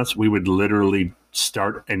podcast from us, we would literally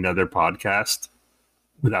start another podcast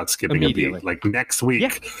without skipping a beat. Like next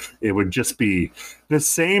week, it would just be the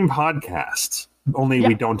same podcast, only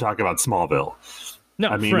we don't talk about Smallville. No,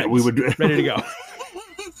 I mean, friends, we would ready to go.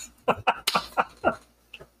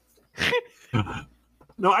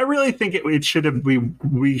 No, I really think it should have.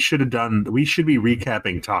 We should be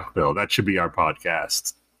recapping Talkville. That should be our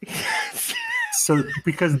podcast. So,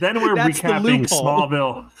 because then we're recapping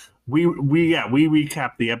Smallville. We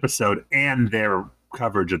recap the episode and their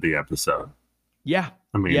coverage of the episode. Yeah.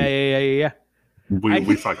 I mean, yeah.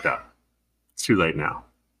 We fucked up. It's too late now.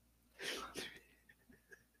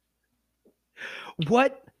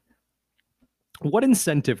 What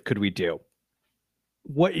incentive could we do?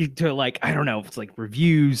 What to, like, I don't know if it's like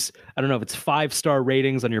reviews. I don't know if it's 5-star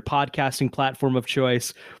ratings on your podcasting platform of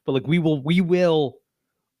choice, but like we will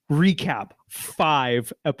recap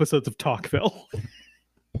 5 episodes of Talkville. We'll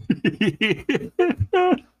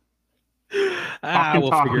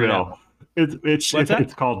figure it out.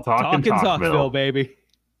 It's called Talking Talkville, baby.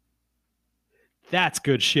 That's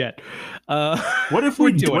good shit. What if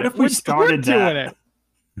we started that?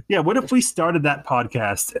 Yeah, what if we started that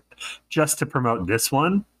podcast just to promote this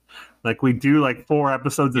one? Like we do like 4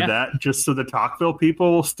 episodes of that, just so the Talkville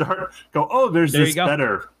people will go, oh, there's this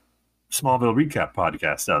better Smallville recap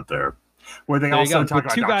podcast out there. Where they also talk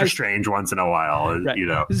about Doctor Strange once in a while, right. You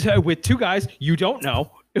know. With 2 guys you don't know.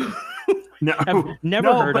 No, have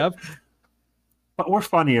never heard of. But we're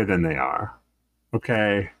funnier than they are.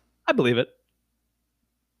 Okay. I believe it.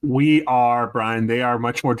 We are, Brian, they are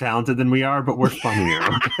much more talented than we are, but we're funnier.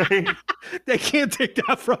 Okay? They can't take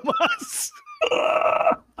that from us.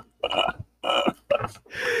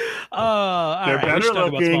 They're better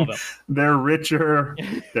looking, they're richer,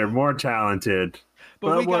 they're more talented.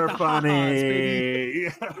 But we're funny.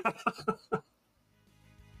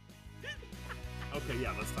 Okay,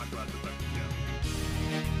 yeah, let's talk about the book.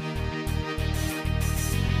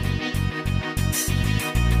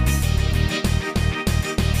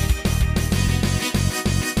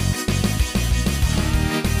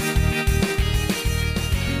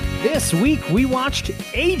 This week, we watched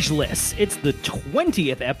Ageless. It's the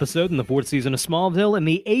 20th episode in the 4th season of Smallville and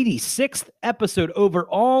the 86th episode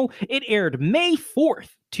overall. It aired May 4th,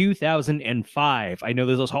 2005. I know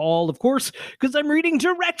this is all, of course, because I'm reading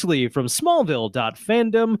directly from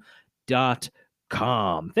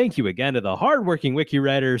smallville.fandom.com. Thank you again to the hardworking wiki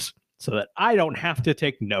writers so that I don't have to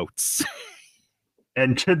take notes.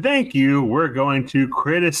 And to thank you, we're going to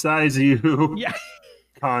criticize you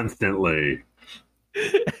constantly.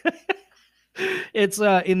 It's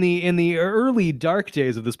in the early dark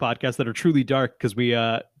days of this podcast that are truly dark because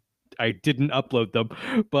I didn't upload them,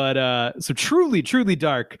 but so truly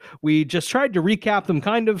dark. We just tried to recap them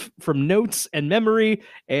kind of from notes and memory,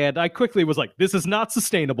 and I quickly was like, this is not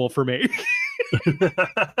sustainable for me.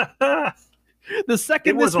 The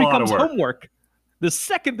second this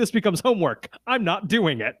becomes homework, I'm not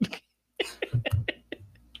doing it.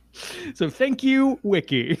 So thank you,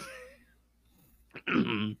 Wiki.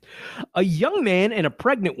 A young man and a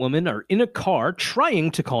pregnant woman are in a car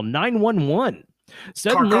trying to call 911.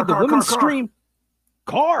 Suddenly, the woman screams,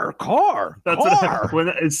 "Car!"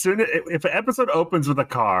 As soon as if an episode opens with a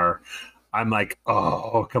car, I'm like,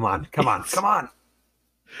 "Oh, come on!"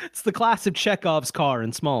 It's the classic Chekhov's car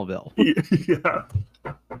in Smallville. Yeah.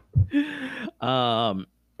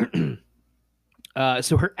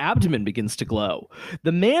 So her abdomen begins to glow.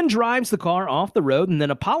 The man drives the car off the road and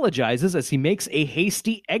then apologizes as he makes a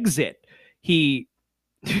hasty exit.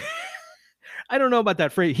 I don't know about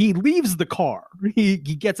that phrase. He leaves the car. He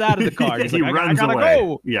gets out of the car. He's like, I gotta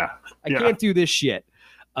go. Yeah. I can't do this shit.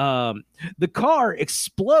 The car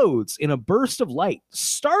explodes in a burst of light,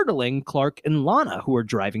 startling Clark and Lana, who are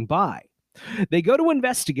driving by. They go to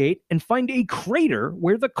investigate and find a crater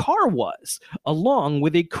where the car was, along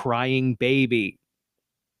with a crying baby.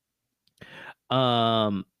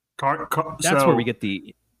 That's where we get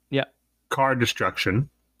the car destruction.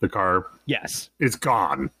 The car is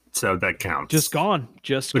gone. So that counts. Just gone.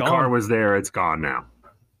 The car was there. It's gone now.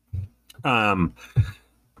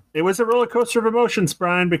 It was a roller coaster of emotions,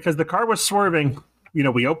 Brian, because the car was swerving. You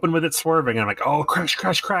know, we open with it swerving. And I'm like, oh,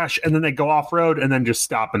 crash. And then they go off road and then just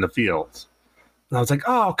stop in the fields. And I was like,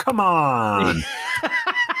 oh, come on.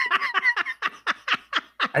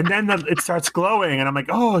 And then it starts glowing. And I'm like,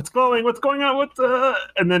 oh, it's glowing. What's going on?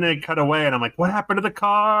 And then it cut away. And I'm like, what happened to the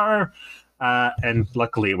car? And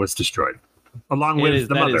luckily it was destroyed. Along with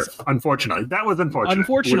the mother, unfortunately. That was unfortunate.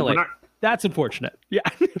 Unfortunately. That's unfortunate. Yeah.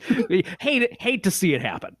 hate to see it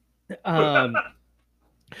happen.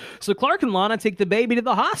 So Clark and Lana take the baby to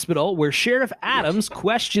the hospital where Sheriff Adams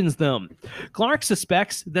questions them. Clark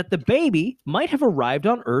suspects that the baby might have arrived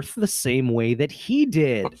on Earth the same way that he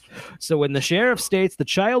did. So when the sheriff states the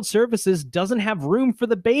child services doesn't have room for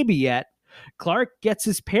the baby yet, Clark gets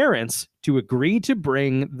his parents to agree to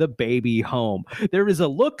bring the baby home. There is a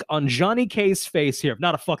look on Johnny K's face here.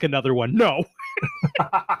 Not a fucking other one. No.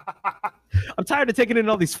 I'm tired of taking in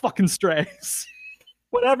all these fucking strays.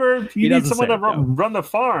 Whatever. You need someone to run the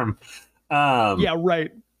farm. Yeah,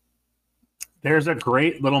 right. There's a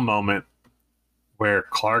great little moment where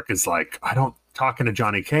Clark is like, talking to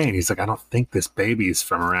Johnny K, and he's like, I don't think this baby's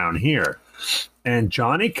from around here. And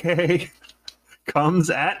Johnny K comes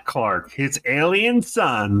at Clark, his alien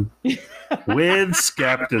son, with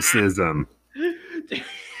skepticism.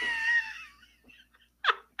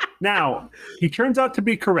 Now, he turns out to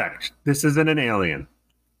be correct. This isn't an alien.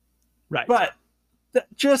 Right. But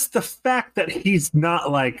just the fact that he's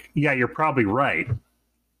not like, yeah, you're probably right.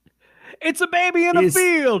 It's a baby in a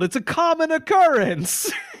field. It's a common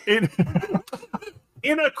occurrence. In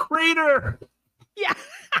a crater. Yeah.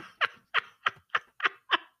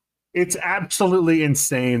 It's absolutely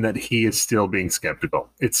insane that he is still being skeptical.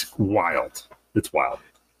 It's wild.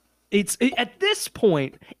 At this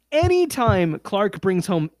point, anytime Clark brings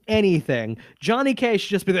home anything, Johnny K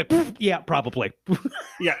should just be like, yeah, probably.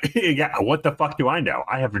 yeah. What the fuck do I know?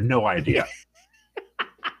 I have no idea.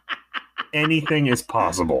 Anything is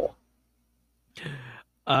possible.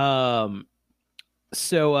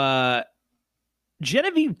 So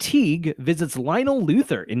Genevieve Teague visits Lionel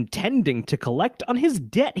Luthor, intending to collect on his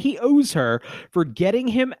debt he owes her for getting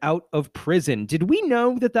him out of prison. Did we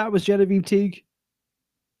know that was Genevieve Teague?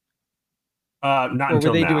 Not or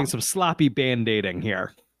until were they now. doing some sloppy band-aiding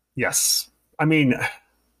here? Yes. I mean,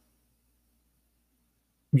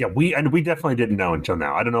 yeah, we definitely didn't know until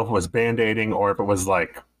now. I don't know if it was band-aiding or if it was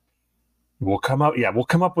like, we'll come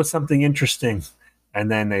up with something interesting.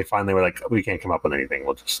 And then they finally were like, we can't come up with anything.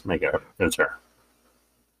 We'll just make it. It's her.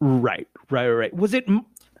 Right. Was it?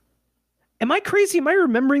 Am I crazy? Am I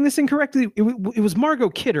remembering this incorrectly? It was Margot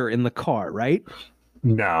Kidder in the car, right?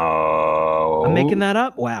 No. I'm making that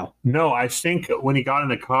up? Wow. No, I think when he got in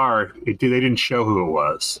the car, they didn't show who it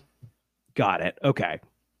was. Got it. Okay.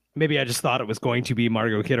 Maybe I just thought it was going to be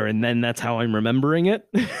Margot Kidder, and then that's how I'm remembering it.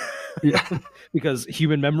 Yeah. Because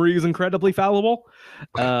human memory is incredibly fallible.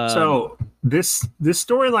 So this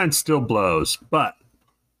storyline still blows, but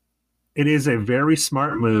it is a very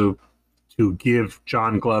smart move to give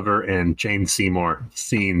John Glover and Jane Seymour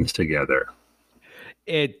scenes together.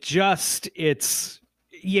 it's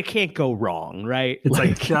you can't go wrong, right? It's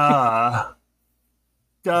like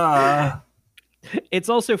duh. It's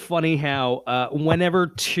also funny how whenever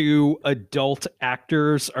two adult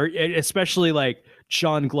actors are, especially like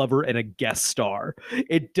John Glover and a guest star,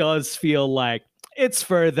 it does feel like it's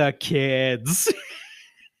for the kids.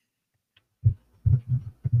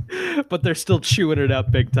 But they're still chewing it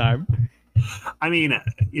up big time. I mean,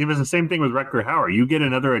 it was the same thing with Rutger Hauer. You get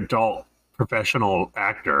another adult professional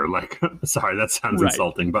actor, like, sorry, that sounds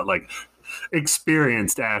insulting, but like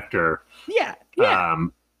experienced actor. Yeah.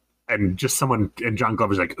 And just someone, and John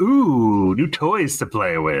Glover's like, ooh, new toys to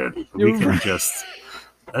play with. We can just,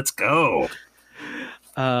 let's go.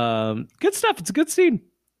 Good stuff. It's a good scene.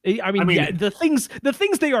 I mean, yeah, the things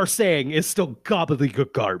they are saying is still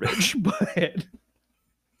gobbledygook garbage, but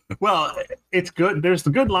well, it's good. There's the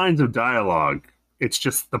good lines of dialogue. It's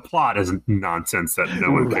just the plot is nonsense that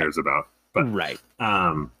no one cares about. But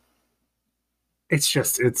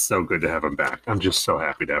it's so good to have him back. I'm just so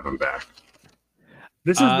happy to have him back.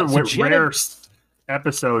 This is the rare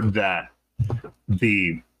episode that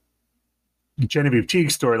the Genevieve Teague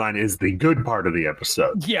storyline is the good part of the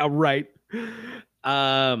episode. Yeah, right.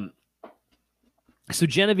 So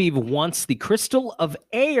Genevieve wants the Crystal of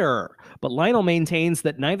Air, but Lionel maintains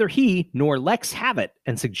that neither he nor Lex have it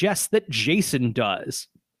and suggests that Jason does.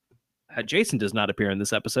 Jason does not appear in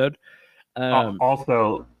this episode.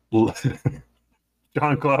 Also,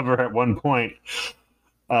 John Glover at one point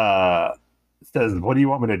says, "What do you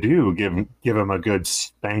want me to do? Give him a good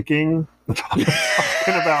spanking?" Talking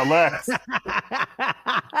about Lex.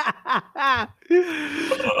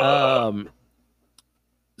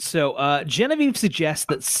 So Genevieve suggests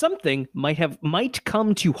that something might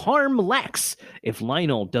come to harm Lex if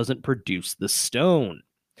Lionel doesn't produce the stone.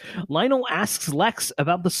 Lionel asks Lex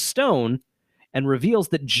about the stone and reveals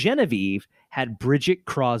that Genevieve had Bridget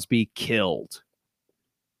Crosby killed.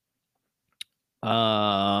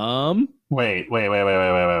 Wait.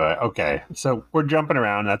 Okay, so we're jumping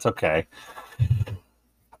around. That's okay.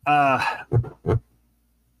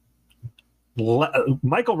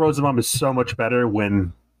 Michael Rosenbaum is so much better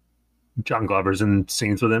when John Glover's in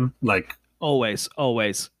scenes with him. Like always.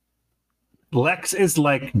 Lex is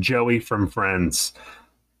like Joey from Friends.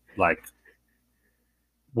 Like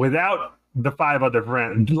without the five other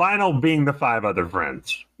friends, Lionel being the five other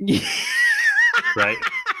friends. Right?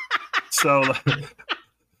 So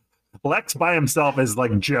Lex by himself is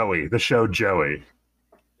like Joey, the show Joey.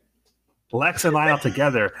 Lex and Lionel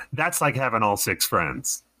together, that's like having all six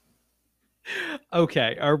friends.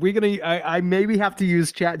 Okay, are we gonna? I maybe have to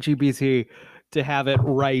use ChatGPT to have it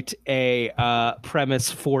write a premise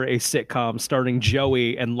for a sitcom starring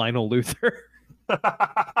Joey and Lionel Luthor.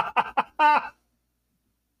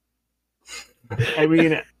 I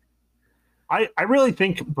mean, I really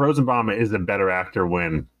think Rosenbaum is a better actor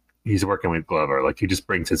when he's working with Glover. Like he just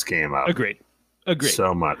brings his game up. Agreed.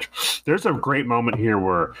 So much. There's a great moment here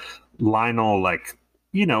where Lionel, like,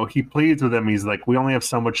 you know, he pleads with him. He's like, we only have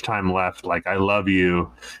so much time left. Like, I love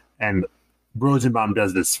you. And Rosenbaum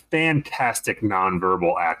does this fantastic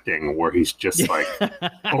nonverbal acting where he's just like,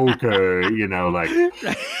 okay, you know, like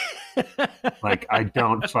I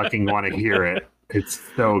don't fucking want to hear it. It's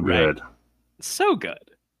so good. Right. So good.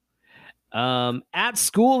 At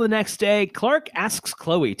school the next day, Clark asks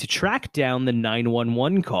Chloe to track down the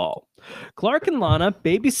 911 call. Clark and Lana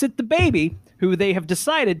babysit the baby, who they have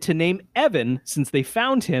decided to name Evan since they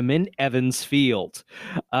found him in Evans Field.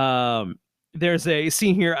 There's a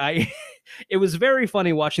scene here. It was very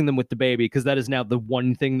funny watching them with the baby because that is now the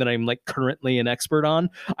one thing that I'm like currently an expert on.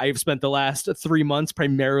 I've spent the last 3 months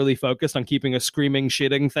primarily focused on keeping a screaming,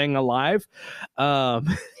 shitting thing alive.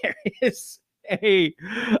 There is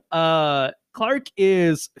Clark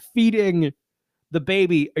is feeding the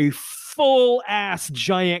baby a full ass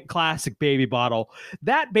giant classic baby bottle.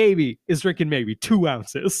 That baby is drinking maybe 2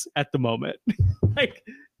 ounces at the moment. Like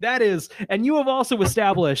that is, and you have also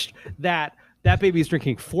established that baby is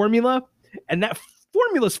drinking formula, and that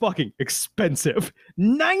formula is fucking expensive.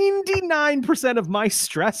 99% of my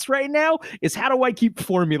stress right now is how do I keep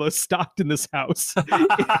formula stocked in this house?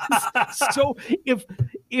 So if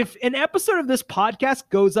an episode of this podcast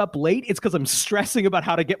goes up late, it's because I'm stressing about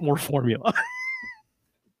how to get more formula.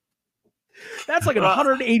 That's like a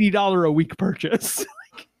 $180 a week purchase.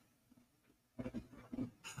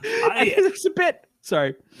 There's a bit.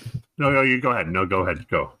 Sorry. No, you go ahead. No, go ahead.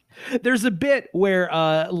 Go. There's a bit where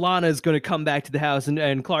Lana is going to come back to the house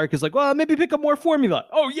and Clark is like, well, maybe pick up more formula.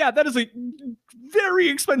 Oh, yeah, that is a very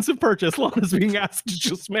expensive purchase Lana's being asked to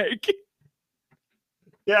just make.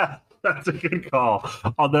 Yeah, that's a good call.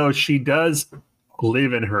 Although she does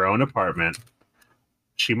live in her own apartment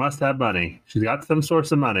she must have money. She's got some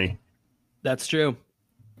source of money. That's true.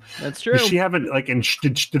 That's true. Does she have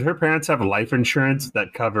did her parents have life insurance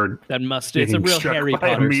that covered? That must. It's a real Harry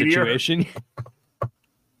Potter situation.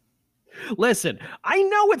 Listen, I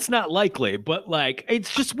know it's not likely, but like,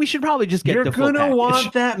 it's just we should probably just get the full package. You're gonna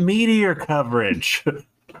want that meteor coverage.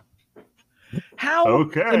 How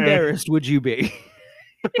embarrassed would you be?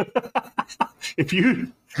 if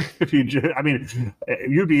you I mean,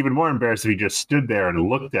 you'd be even more embarrassed if you just stood there and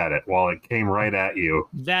looked at it while it came right at you.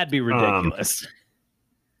 That'd be ridiculous.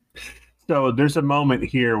 So there's a moment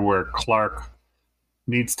here where Clark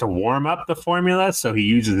needs to warm up the formula, so he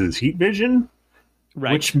uses his heat vision,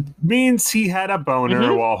 right? Which means he had a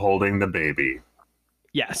boner while holding the baby.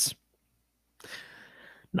 Yes.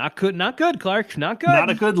 Not good, Clark. Not good. Not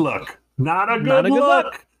a good look. Not a good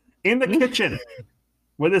look. In the kitchen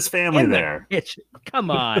with his family there. Come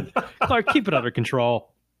on. Clark, keep it under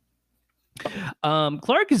control.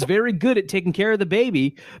 Clark is very good at taking care of the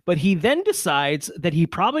baby, but he then decides that he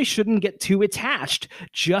probably shouldn't get too attached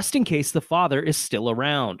just in case the father is still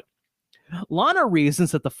around. Lana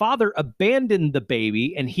reasons that the father abandoned the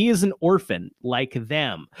baby and he is an orphan like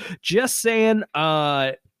them. Just saying,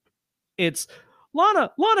 it's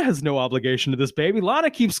Lana has no obligation to this baby. Lana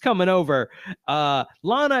keeps coming over.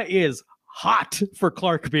 Lana is hot for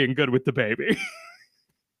Clark being good with the baby.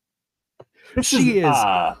 She is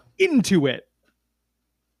into it.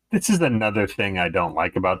 This is another thing I don't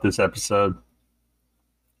like about this episode.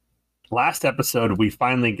 Last episode, we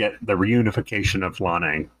finally get the reunification of Lana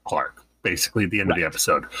and Clark. Basically, the end of the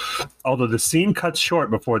episode. Although the scene cuts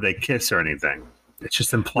short before they kiss or anything. It's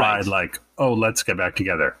just implied like, oh, let's get back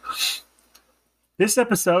together. This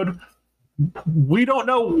episode, we don't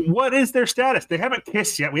know what is their status. They haven't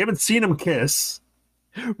kissed yet. We haven't seen them kiss.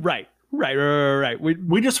 Right.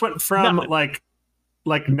 We just went from like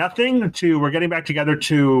nothing to we're getting back together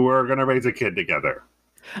to we're going to raise a kid together.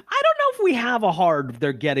 I don't know if we have a hard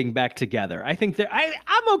they're getting back together. I think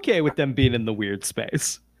I'm okay with them being in the weird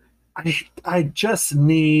space. I just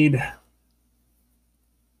need...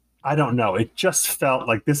 I don't know. It just felt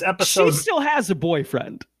like this episode... She still has a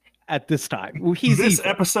boyfriend at this time. This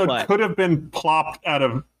episode could have been plopped out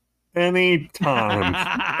of any time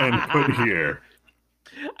and put here.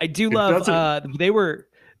 I do love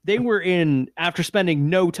they were in, after spending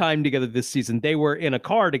no time together this season, they were in a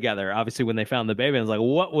car together, obviously, when they found the baby. I was like,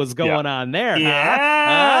 what was going on there?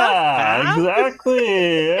 Yeah,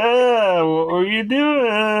 exactly. Yeah, what were you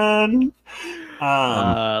doing?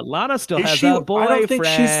 Lana still has a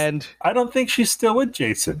boyfriend. I don't think she's still with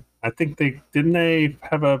Jason. I think they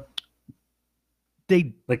have a...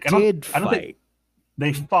 They did fight.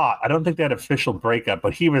 They fought. I don't think they had an official breakup,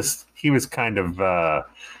 but he was kind of a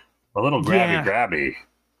little grabby.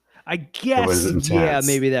 I guess,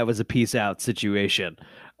 maybe that was a peace out situation.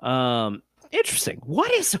 Interesting.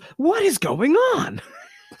 What is going on?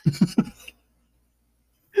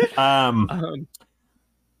 I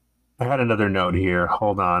had another note here.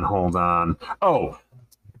 Hold on. Oh,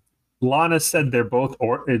 Lana said they're both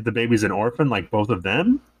the baby's an orphan, like both of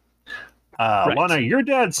them. Right. Lana, your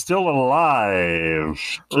dad's still alive.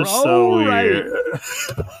 Just so weird.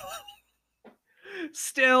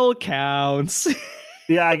 Still counts.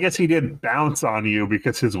 Yeah, I guess he did bounce on you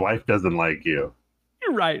because his wife doesn't like you.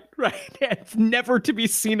 You're right. It's never to be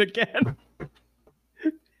seen again.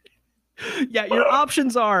 Yeah, your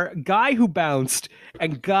options are guy who bounced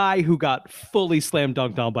and guy who got fully slam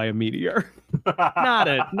dunked on by a meteor. Not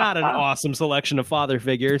an awesome selection of father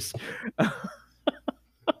figures.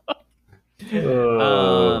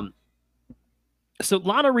 So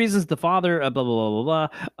Lana reasons the father, blah, blah, blah, blah,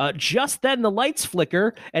 blah. Just then the lights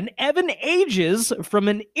flicker and Evan ages from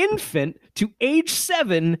an infant to age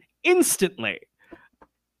 7 instantly.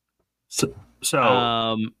 So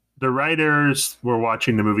the writers were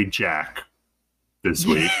watching the movie Jack this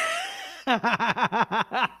week.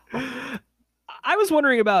 I was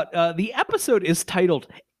wondering about the episode is titled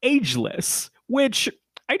Ageless, which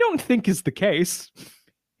I don't think is the case.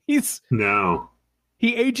 He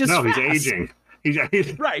ages fast. He's aging.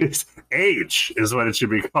 He's right. His age is what it should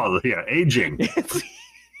be called. Yeah, aging.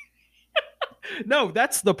 No,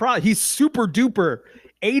 that's the problem. He's super duper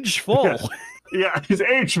ageful. Yeah, he's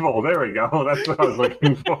ageful. There we go. That's what I was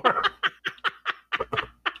looking for.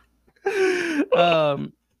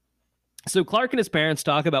 So Clark and his parents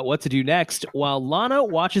talk about what to do next while Lana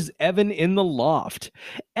watches Evan in the loft.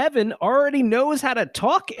 Evan already knows how to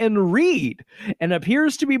talk and read and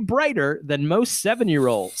appears to be brighter than most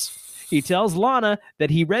 7-year-olds. He tells Lana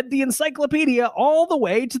that he read the encyclopedia all the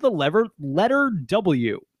way to the letter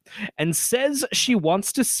W. and says he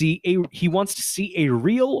wants to see a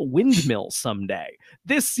real windmill someday.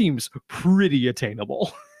 This seems pretty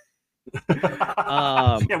attainable.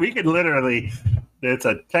 Yeah, we could literally. It's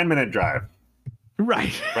a 10-minute drive.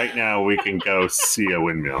 Right. Right now, we can go see a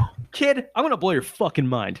windmill. Kid, I'm gonna blow your fucking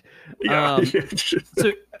mind. Yeah.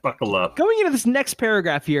 So buckle up. going into this next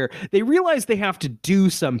paragraph here, they realize they have to do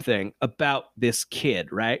something about this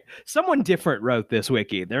kid, right? Someone different wrote this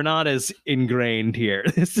wiki. They're not as ingrained here.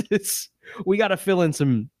 We got to fill in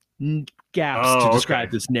some gaps to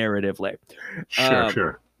describe this narratively.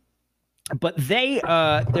 Sure. But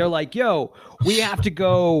they're like, yo, we have to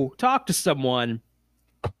go talk to someone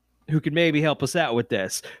who could maybe help us out with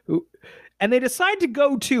this. And they decide to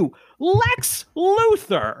go to Lex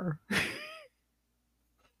Luthor.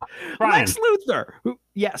 Brian, Lex Luthor.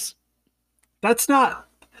 Yes. That's not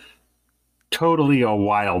totally a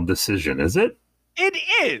wild decision, is it? It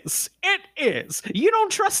is. It is. You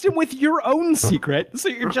don't trust him with your own secret. So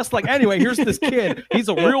you're just like, anyway, here's this kid. He's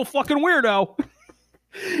a real fucking weirdo.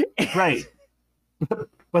 Right.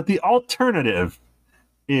 But the alternative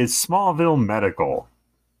is Smallville Medical.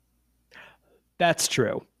 That's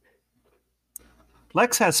true.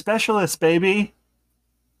 Lex has specialists, baby.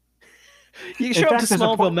 You show up to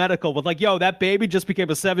Smallville Medical with like, yo, that baby just became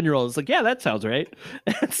a 7-year-old. It's like, yeah, that sounds right.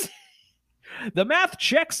 The math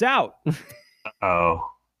checks out. Oh,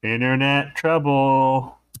 internet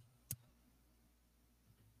trouble.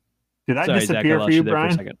 Did I disappear for you,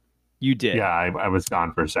 Brian? For you did. Yeah, I was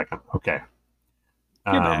gone for a second. Okay.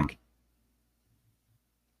 You're back.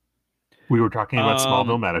 We were talking about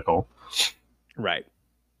Smallville Medical. Right.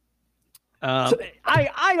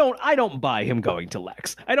 I don't buy him going to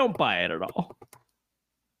Lex. I don't buy it at all.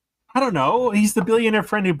 I don't know. He's the billionaire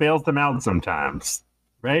friend who bails them out sometimes,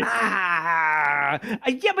 right?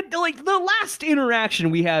 Yeah, but like the last interaction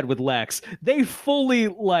we had with Lex, they fully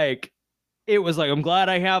like it was like, I'm glad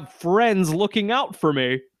I have friends looking out for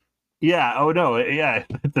me. Yeah. Oh no. Yeah.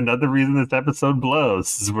 It's another reason this episode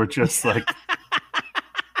blows. We're just like,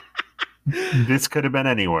 this could have been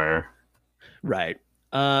anywhere. Right.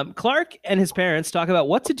 Clark and his parents talk about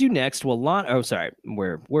what to do next. Well,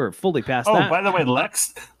 we're fully past that. Oh, by the way,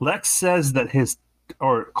 Lex says that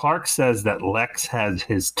Clark says that Lex has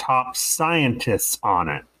his top scientists on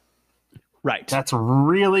it. Right. That's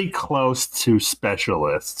really close to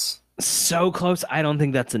specialists. So close. I don't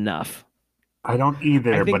think that's enough. I don't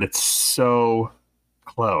either, but it's so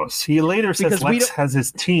close. He later says Lex has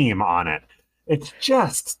his team on it. It's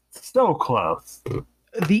just so close.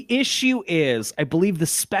 The issue is, I believe the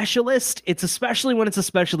specialist, it's especially when it's a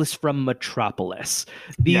specialist from Metropolis.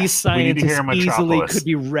 These scientists easily could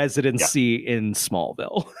be residency in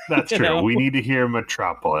Smallville. That's true. Know? We need to hear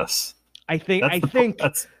Metropolis. I think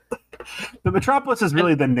the Metropolis is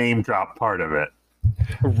really the name drop part of it.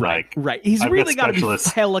 Right. He's really got to be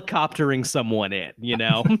helicoptering someone in, you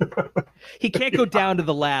know? He can't go down to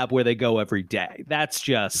the lab where they go every day. That's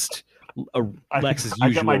just Lex's usual resources.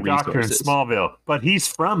 I got my doctor in Smallville, but he's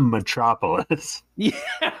from Metropolis.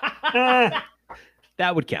 Yeah.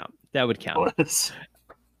 That would count.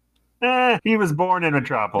 He was born in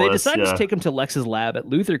Metropolis. They decided to take him to Lex's lab at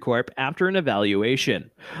Luthor Corp after an evaluation.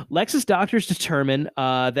 Lex's doctors determine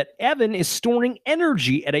that Evan is storing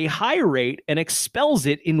energy at a high rate and expels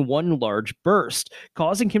it in one large burst,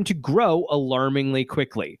 causing him to grow alarmingly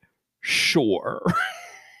quickly. Sure.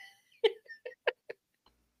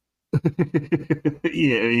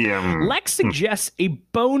 Yeah. Lex suggests a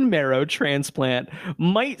bone marrow transplant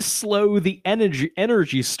might slow the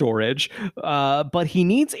energy storage, but he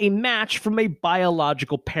needs a match from a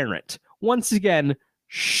biological parent. Once again,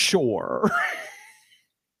 sure.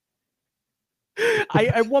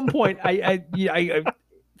 At one point, I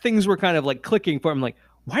things were kind of like clicking for him. Like,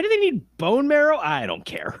 why do they need bone marrow? I don't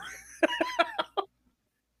care.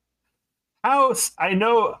 I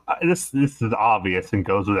know this is obvious and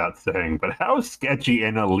goes without saying, but how sketchy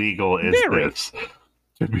and illegal is this?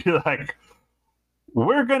 To be like,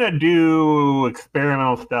 we're going to do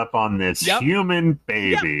experimental stuff on this human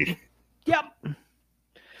baby. Yep.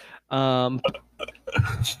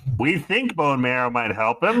 We think bone marrow might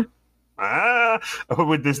help him.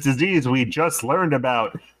 With this disease we just learned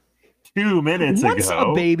about 2 minutes ago. Once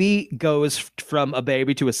a baby goes from a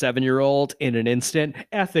baby to a 7-year-old in an instant,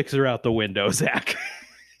 ethics are out the window, Zach.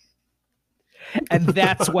 And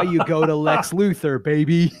that's why you go to Lex Luthor,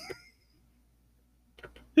 baby.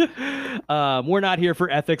 We're not here for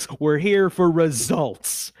ethics. We're here for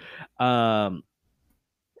results. Or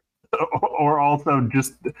also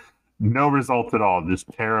just no results at all.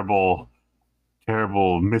 Just terrible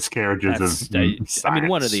terrible miscarriages of science. I mean,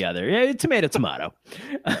 one or the other. Yeah, tomato, tomato.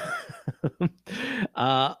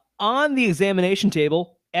 On the examination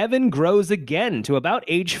table, Evan grows again to about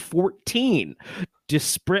age 14,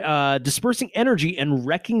 dispersing energy and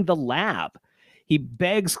wrecking the lab. He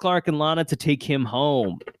begs Clark and Lana to take him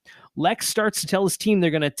home. Lex starts to tell his team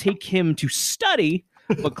they're going to take him to study,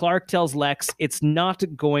 but Clark tells Lex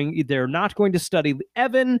they're not going to study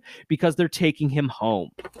Evan because they're taking him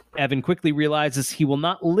home. Evan quickly realizes he will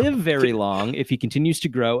not live very long if he continues to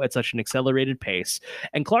grow at such an accelerated pace,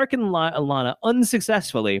 and Clark and Lana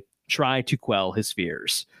unsuccessfully try to quell his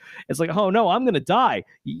fears. It's like, oh no, I'm going to die.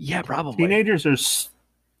 Yeah, probably.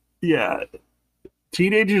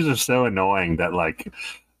 Teenagers are so annoying that, like,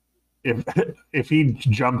 if he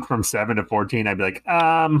jumped from 7 to 14, I'd be like,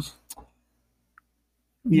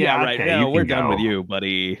 yeah, right. Okay, no, we're done go. with you,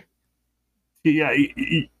 buddy. Yeah,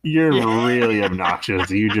 you're really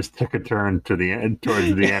obnoxious. You just took a turn towards the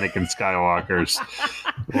Anakin Skywalkers.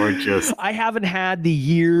 Or just I haven't had the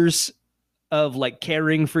years of like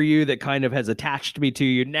caring for you that kind of has attached me to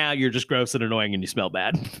you. Now you're just gross and annoying and you smell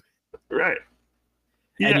bad. Right.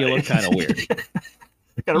 And you look kind of weird.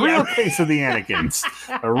 Got a real case of the Anakins.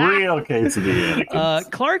 A real case of the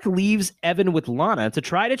Anakins. Clark leaves Evan with Lana to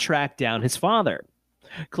try to track down his father.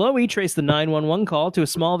 Chloe traced the 911 call to a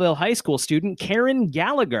Smallville high school student, Karen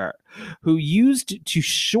Gallagher, who used to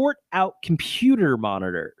short out computer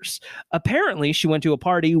monitors. Apparently, she went to a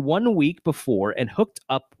party 1 week before and hooked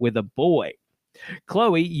up with a boy.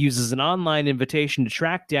 Chloe uses an online invitation to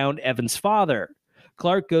track down Evan's father.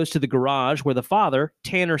 Clark goes to the garage where the father,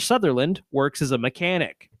 Tanner Sutherland, works as a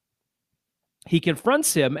mechanic. He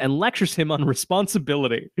confronts him and lectures him on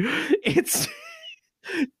responsibility. It's...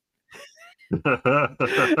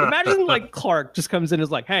 Imagine like Clark just comes in and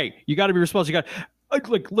is like, hey, you got to be responsible. You got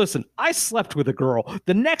like, listen, I slept with a girl.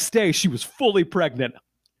 The next day she was fully pregnant.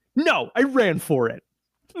 No, I ran for it.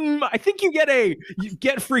 I think you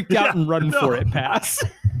get freaked out and run for it pass.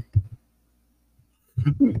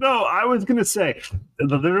 No, I was going to say,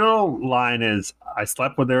 the real line is, I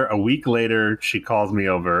slept with her. A week later, she calls me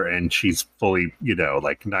over and she's fully,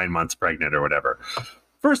 like 9 months pregnant or whatever.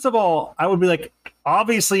 First of all, I would be like,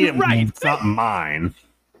 obviously it's not mine.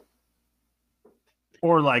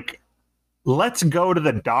 Or like, let's go to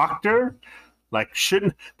the doctor. Like,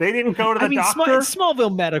 they didn't go to the doctor?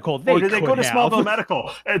 Smallville Medical. Or did they go to Smallville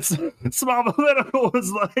Medical? Smallville Medical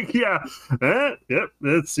was like,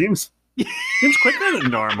 it seems quicker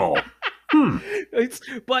than normal.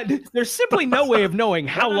 But there's simply no way of knowing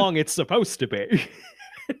how long it's supposed to be.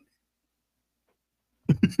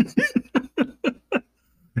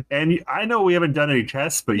 And I know we haven't done any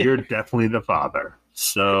tests, but you're definitely the father.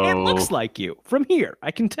 So it looks like you from here.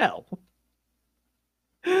 I can tell.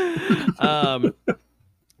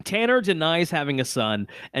 Tanner denies having a son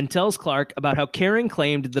and tells Clark about how Karen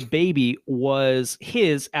claimed the baby was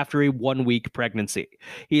his after a 1 week pregnancy.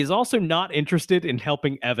 He is also not interested in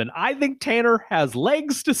helping Evan. I think Tanner has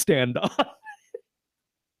legs to stand on.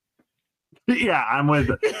 Yeah, I'm with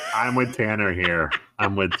Tanner here.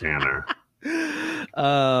 I'm with Tanner.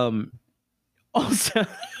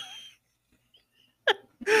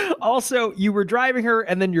 Also, you were driving her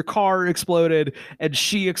and then your car exploded and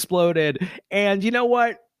she exploded. And you know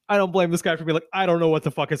what? I don't blame this guy for being like, I don't know what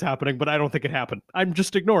the fuck is happening, but I don't think it happened. I'm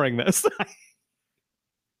just ignoring this.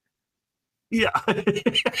 Yeah.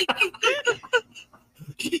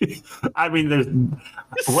 I mean,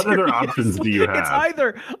 what other options do you have? It's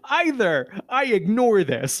either I ignore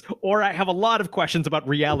this or I have a lot of questions about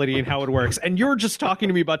reality and how it works. And you're just talking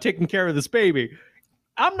to me about taking care of this baby.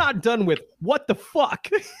 I'm not done with what the fuck.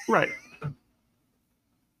 Right.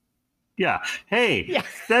 Yeah. Hey,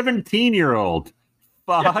 17-year-old.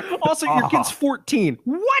 Fuck. Yeah. Also, your kid's 14.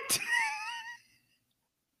 What?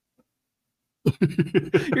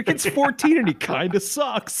 Your kid's 14 and he kind of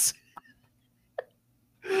sucks.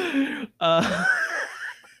 Clark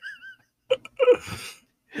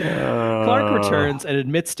returns and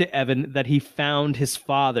admits to Evan that he found his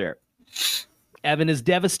father. Evan is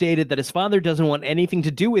devastated that his father doesn't want anything to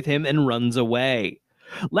do with him and runs away.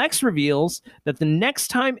 Lex reveals that the next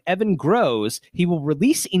time Evan grows, he will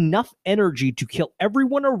release enough energy to kill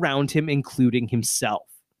everyone around him, including himself.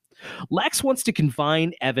 Lex wants to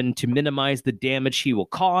confine Evan to minimize the damage he will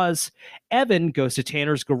cause. Evan goes to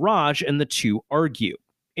Tanner's garage and the two argue.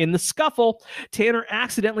 In the scuffle, Tanner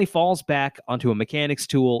accidentally falls back onto a mechanic's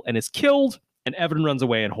tool and is killed, and Evan runs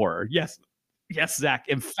away in horror. Yes, Zach,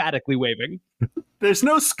 emphatically waving. There's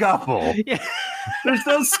no scuffle. Yeah. There's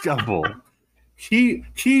no scuffle. He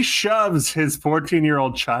shoves his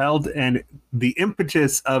 14-year-old child, and the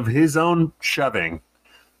impetus of his own shoving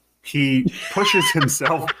he pushes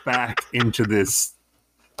himself back into this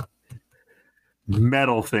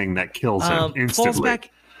metal thing that kills him instantly. Falls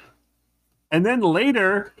back. And then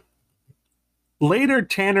later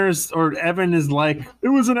Tanner's or Evan is like, it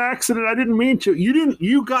was an accident. I didn't mean to.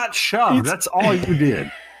 You got shoved. That's all you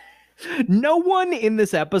did. No one in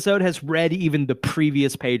this episode has read even the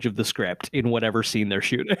previous page of the script in whatever scene they're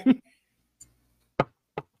shooting.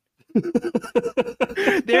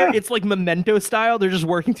 It's like Memento style. They're just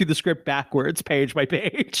working through the script backwards, page by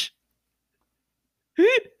page.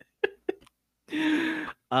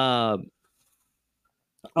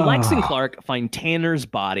 Lex and Clark find Tanner's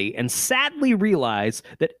body and sadly realize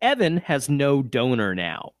that Evan has no donor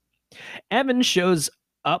now. Evan shows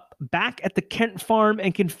up back at the Kent farm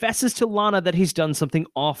and confesses to Lana that he's done something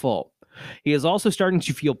awful. He is also starting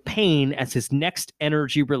to feel pain as his next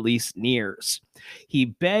energy release nears. He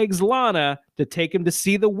begs Lana to take him to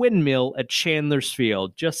see the windmill at Chandler's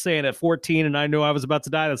Field. Just saying, at 14 and I knew I was about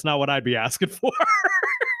to die, that's not what I'd be asking for.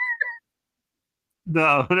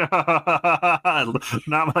 No,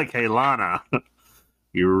 not like, hey, Lana,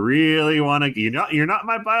 you really want to, you're not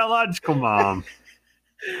my biological mom.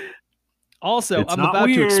 Also, I'm about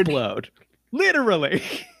to explode. Literally.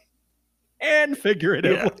 And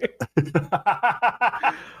figuratively.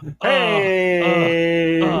 Yeah.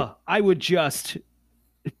 Hey! I would just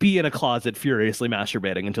be in a closet furiously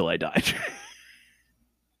masturbating until I died.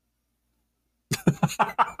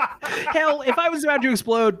 Hell, if I was about to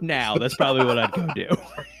explode now, that's probably what I'd go do.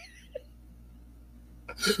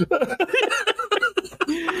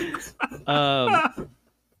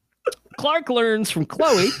 Clark learns from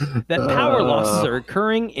Chloe that power losses are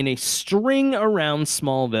occurring in a string around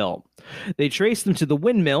Smallville. They trace them to the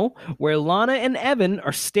windmill, where Lana and Evan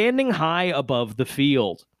are standing high above the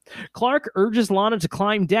field. Clark urges Lana to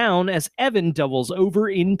climb down as Evan doubles over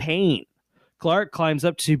in pain. Clark climbs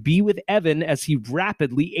up to be with Evan as he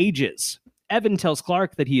rapidly ages. Evan tells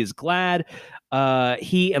Clark that he is glad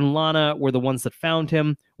he and Lana were the ones that found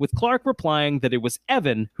him, with Clark replying that it was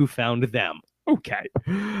Evan who found them. Okay.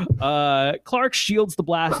 Clark shields the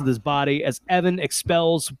blast with his body as Evan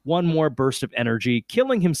expels one more burst of energy,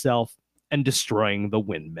 killing himself and destroying the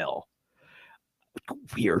windmill.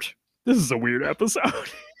 Weird. This is a weird episode.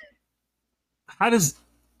 How does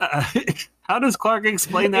Clark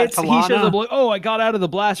explain that to Lana? He shows up like, I got out of the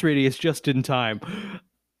blast radius just in time.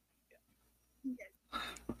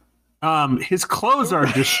 His clothes are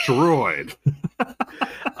destroyed.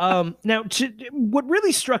 Now, what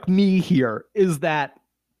really struck me here is that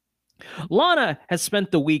Lana has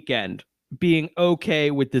spent the weekend being okay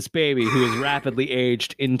with this baby who is rapidly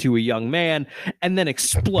aged into a young man and then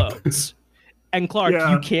explodes. And Clark,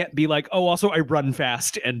 you can't be like, also I run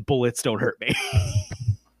fast and bullets don't hurt me.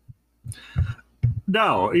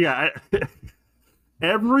 No, yeah.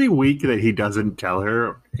 Every week that he doesn't tell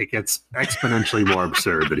her, it gets exponentially more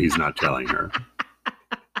absurd that he's not telling her.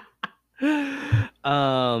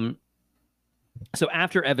 So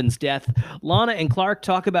after Evan's death, Lana and Clark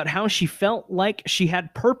talk about how she felt like she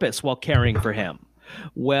had purpose while caring for him.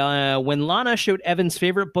 Well, when Lana showed Evan's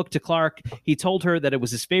favorite book to Clark, he told her that it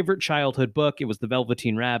was his favorite childhood book. It was The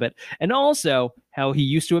Velveteen Rabbit, and also how he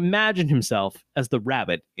used to imagine himself as the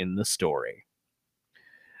rabbit in the story.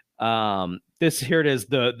 Here it is,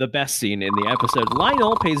 the best scene in the episode.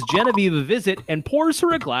 Lionel pays Genevieve a visit and pours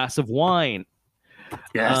her a glass of wine.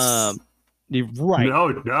 Yes. Right.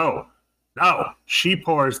 No. She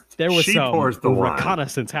pours. There was some pours the wine.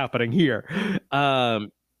 Reconnaissance happening here.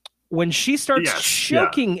 When she starts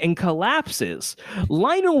choking and collapses,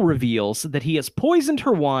 Lionel reveals that he has poisoned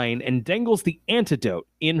her wine and dangles the antidote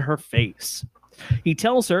in her face. He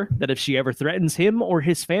tells her that if she ever threatens him or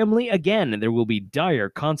his family again, there will be dire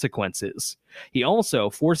consequences. He also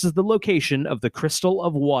forces the location of the crystal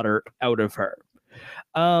of water out of her.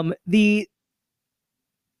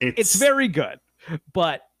 It's very good,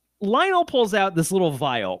 but Lionel pulls out this little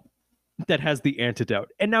vial that has the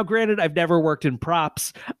antidote. And now, granted, I've never worked in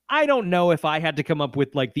props. I don't know if I had to come up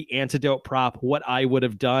with like the antidote prop, what I would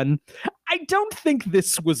have done. I don't think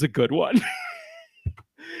this was a good one.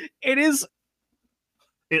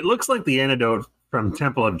 It looks like the antidote from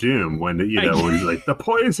Temple of Doom when when he's like, the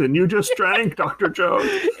poison you just drank, Dr. Jones.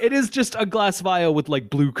 It is just a glass vial with like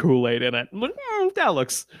blue Kool-Aid in it. That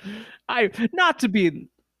looks not to be.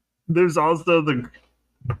 There's also the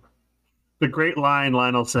great line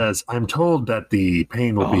Lionel says, I'm told that the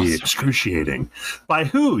pain will be excruciating. By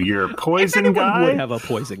who? Your poison guy? Would have a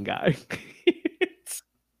poison guy.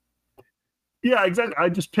 Yeah, exactly. I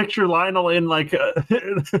just picture Lionel in like a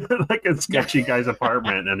sketchy guy's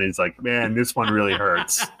apartment, and he's like, man, this one really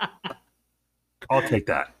hurts. I'll take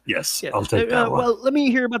that. Yes, I'll take that one. Well, let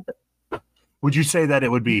me hear about the... Would you say that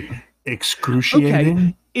it would be excruciating?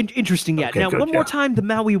 Okay, interesting. Yeah. Okay, now, good, one more time, the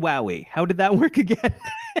Maui Wowie. How did that work again?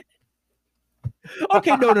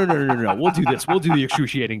 Okay, no. We'll do this. We'll do the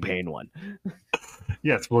excruciating pain one.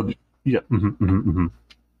 Yes, well, yeah.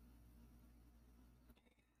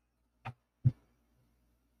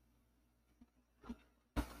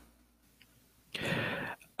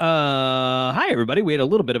 Hi everybody. We had a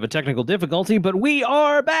little bit of a technical difficulty, but we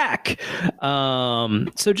are back.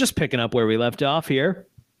 So just picking up where we left off here.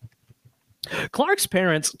 Clark's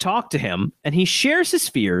parents talk to him, and he shares his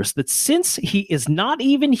fears that since he is not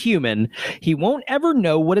even human, he won't ever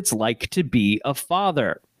know what it's like to be a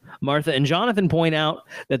father. Martha and Jonathan point out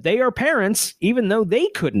that they are parents, even though they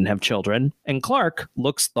couldn't have children, and Clark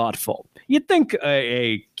looks thoughtful. You'd think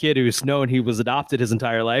a kid who's known he was adopted his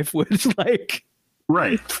entire life would, think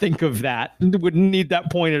of that, wouldn't need that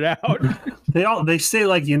pointed out. They say,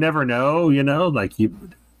 like, you never know, like you...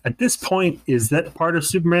 At this point, is that part of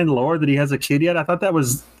Superman lore that he has a kid yet? I thought that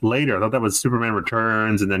was later. I thought that was Superman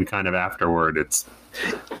Returns, and then kind of afterward. It's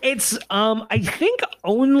I think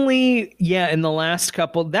only in the last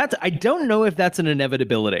couple. I don't know if that's an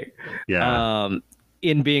inevitability. Yeah.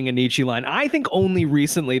 In being a Nietzsche line, I think only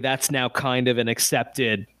recently that's now kind of an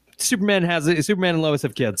accepted. Superman and Lois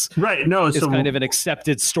have kids. Right. No, it's kind of an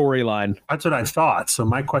accepted storyline. That's what I thought. So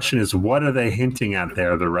my question is, what are they hinting at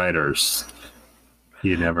there, the writers?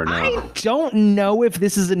 You never know. I don't know if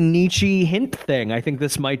this is a Nietzsche hint thing. I think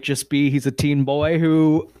this might just be he's a teen boy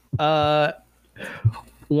who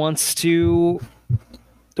wants to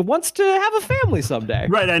have a family someday.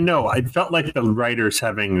 Right, I know. I felt like the writers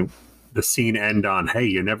having the scene end on, hey,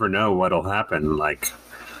 you never know what'll happen. Like,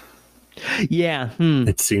 yeah.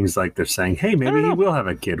 It seems like they're saying, hey, maybe he will have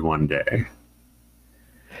a kid one day.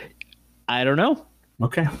 I don't know.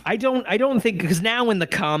 Okay. I don't think, because now in the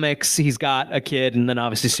comics he's got a kid, and then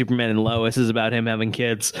obviously Superman and Lois is about him having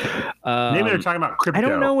kids. Maybe they're talking about crypto. I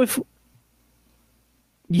don't know if.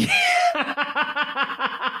 Yeah.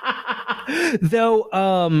 Though,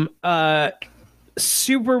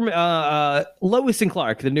 Lois and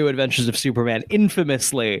Clark, the New Adventures of Superman,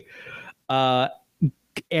 infamously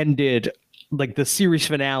ended. Like the series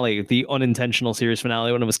finale, the unintentional series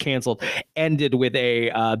finale when it was canceled, ended with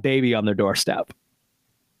a baby on their doorstep.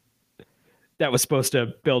 That was supposed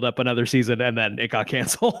to build up another season, and then it got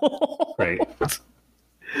canceled. Right.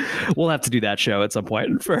 We'll have to do that show at some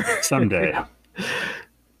point for someday.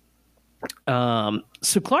 So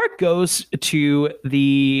Clark goes to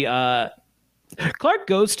the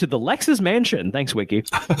Lex's mansion. Thanks, Wiki.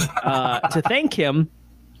 To thank him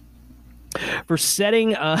for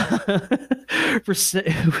setting.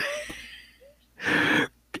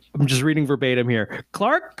 I'm just reading verbatim here.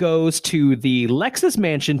 Clark goes to the Lex's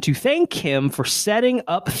mansion to thank him for setting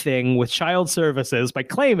up thing with child services by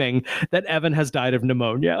claiming that Evan has died of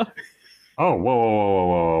pneumonia. Oh,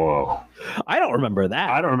 whoa. I don't remember that.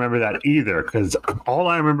 I don't remember that either, because all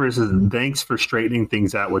I remember is thanks for straightening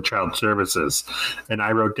things out with child services. And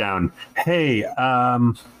I wrote down, hey,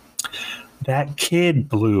 that kid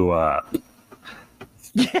blew up.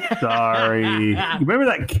 Yeah. Sorry. You remember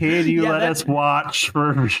that kid you let us watch for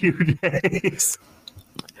a few days?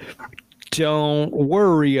 Don't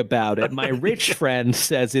worry about it. My rich friend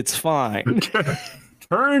says it's fine.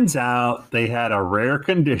 Turns out they had a rare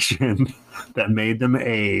condition that made them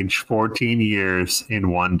age 14 years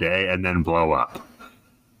in one day and then blow up.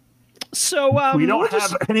 So we don't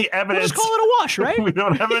have any evidence. We'll just call it a wash, right? We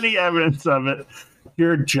don't have any evidence of it.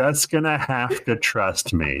 You're just gonna have to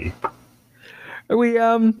trust me. Are we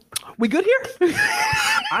good here?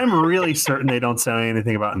 I'm really certain they don't say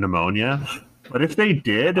anything about pneumonia, but if they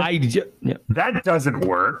did, that doesn't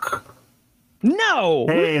work. No.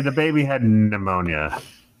 Hey, the baby had pneumonia.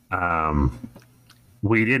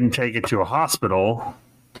 We didn't take it to a hospital.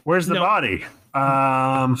 Where's the body?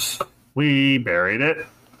 We buried it.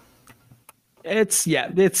 It's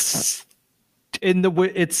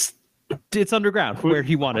underground where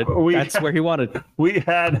he wanted. That's where he wanted. He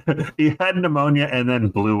had pneumonia and then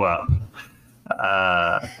blew up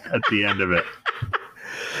at the end of it.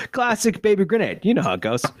 Classic baby grenade. You know how it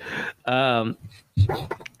goes.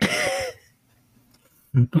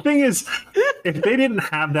 The thing is, if they didn't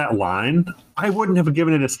have that line, I wouldn't have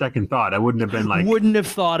given it a second thought. I wouldn't have been like... Wouldn't have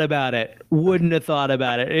thought about it.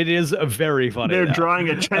 It is very funny. They're drawing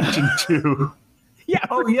attention to... Yeah.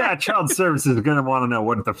 Oh, yeah, child services is going to want to know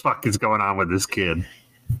what the fuck is going on with this kid.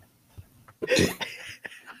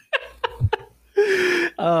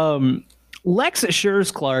 Lex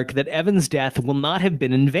assures Clark that Evan's death will not have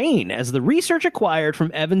been in vain, as the research acquired from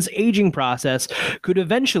Evan's aging process could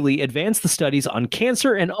eventually advance the studies on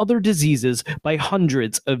cancer and other diseases by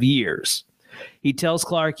hundreds of years. He tells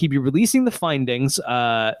Clark he'd be releasing the findings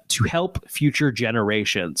to help future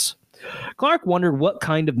generations. Clark wondered what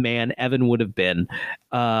kind of man Evan would have been.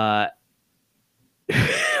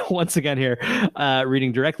 Once again here,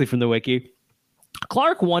 reading directly from the wiki.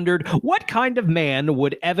 Clark wondered what kind of man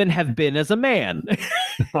would Evan have been as a man.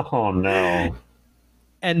 Oh no.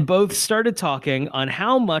 And both started talking on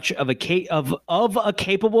how much of a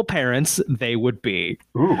capable parents they would be.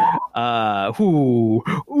 Ooh.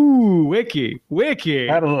 Wiki.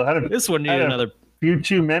 This one needed another few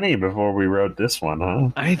too many before we wrote this one, huh?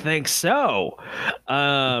 I think so.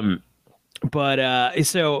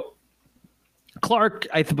 So Clark,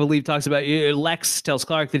 I believe, talks about Lex tells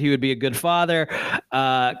Clark that he would be a good father.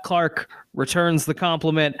 Clark returns the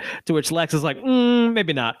compliment, to which Lex is like,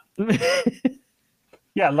 maybe not.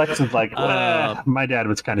 Yeah, Lex is like, my dad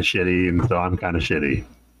was kind of shitty, and so I'm kind of shitty.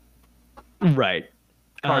 Right.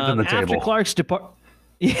 Cards on the table.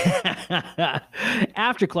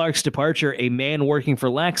 After Clark's departure, a man working for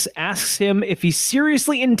Lex asks him if he's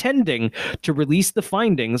seriously intending to release the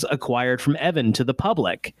findings acquired from Evan to the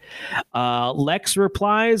public. Lex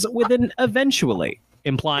replies with an eventually,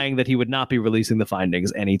 implying that he would not be releasing the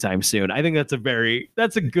findings anytime soon. I think that's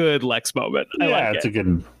a good Lex moment. It's a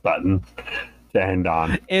good button to end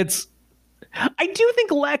on. I do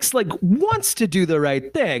think Lex wants to do the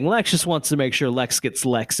right thing. Lex just wants to make sure Lex gets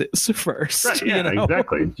Lexes first. Right, yeah,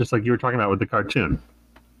 exactly. Just like you were talking about with the cartoon.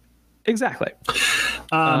 Exactly.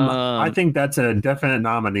 I think that's a definite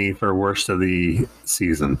nominee for worst of the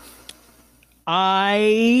season.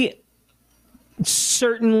 It's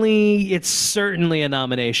certainly a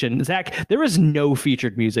nomination. Zach, there was no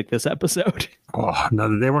featured music this episode. Oh,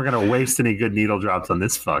 no, they weren't going to waste any good needle drops on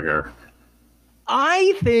this fucker.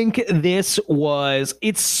 I think it's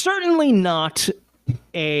certainly not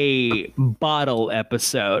a bottle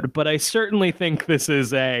episode, but I certainly think this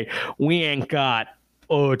is we ain't got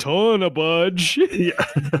a ton of budge. Yeah.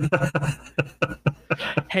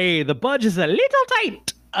 Hey, the budge is a little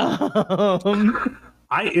tight.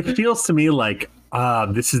 It feels to me like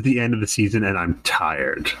this is the end of the season and I'm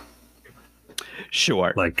tired.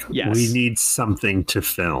 Sure. Yes. We need something to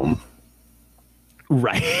film.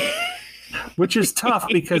 Right. Which is tough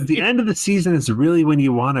because the end of the season is really when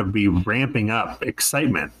you want to be ramping up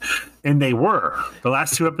excitement. And they were. The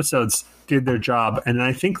last two episodes did their job. And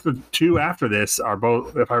I think the two after this are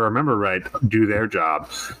both, if I remember right, do their job.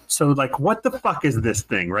 So, what the fuck is this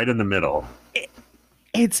thing right in the middle?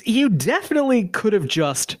 You definitely could have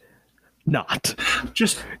just not.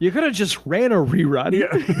 You could have just ran a rerun.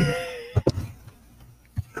 Yeah.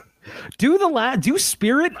 Do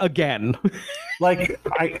Spirit again.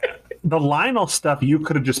 The Lionel stuff you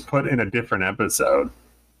could have just put in a different episode.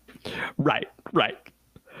 Right.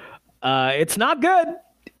 It's not good.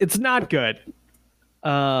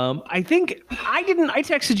 I think I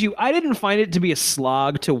texted you. I didn't find it to be a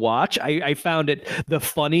slog to watch. I found it the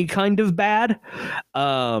funny kind of bad.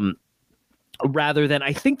 Rather than,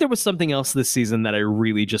 I think there was something else this season that I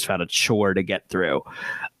really just found a chore to get through.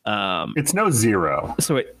 It's no Zero.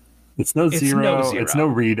 It's no Zero. It's no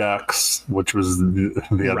Redux, which was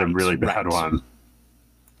the other really bad one.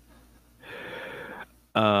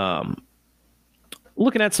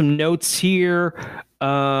 Looking at some notes here.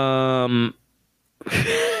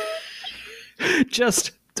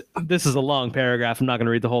 This is a long paragraph. I'm not going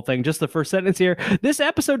to read the whole thing. Just the first sentence here. This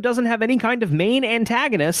episode doesn't have any kind of main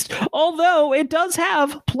antagonist, although it does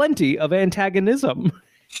have plenty of antagonism.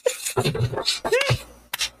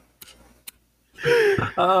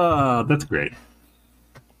 That's great.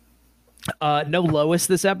 No Lois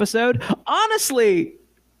this episode. Honestly,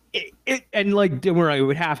 don't worry, it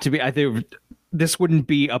would have to be. I think this wouldn't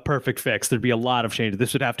be a perfect fix. There'd be a lot of changes.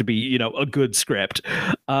 This would have to be, a good script.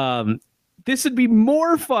 This would be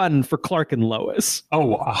more fun for Clark and Lois.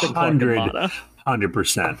 Oh,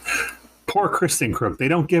 100%. Poor Kristen Crook. They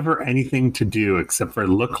don't give her anything to do except for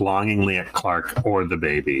look longingly at Clark or the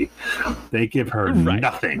baby. They give her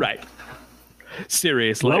nothing. Right.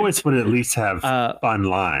 Seriously. Lois would at least have fun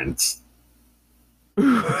lines.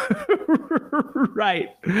 Right.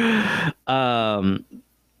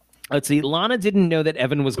 Let's see. Lana didn't know that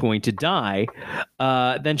Evan was going to die.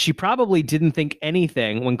 Then she probably didn't think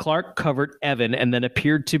anything when Clark covered Evan and then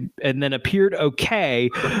appeared okay,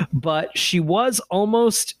 but she was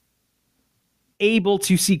almost able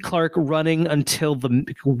to see Clark running until the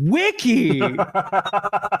wiki.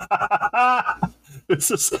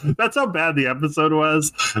 That's how bad the episode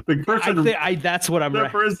was. The person, that's what I'm. The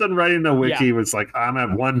person writing the wiki was like, "I'm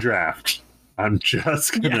at one draft. I'm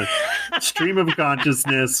just gonna stream of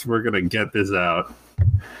consciousness. We're gonna get this out."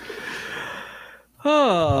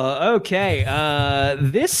 Oh, okay.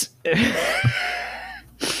 This.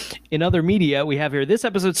 In other media, we have here, this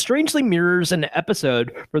episode strangely mirrors an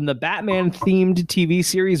episode from the Batman-themed TV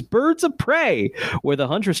series Birds of Prey, where the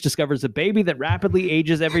huntress discovers a baby that rapidly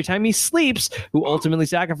ages every time he sleeps, who ultimately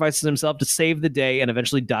sacrifices himself to save the day and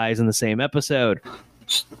eventually dies in the same episode.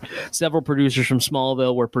 Several producers from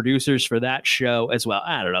Smallville were producers for that show as well.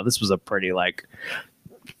 I don't know. This was a pretty, like...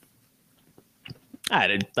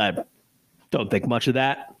 I don't think much of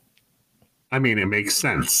that. I mean, it makes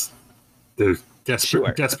sense. They're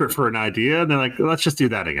desperate for an idea, and they're like, let's just do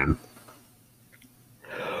that again.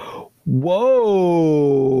 Whoa,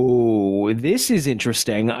 this is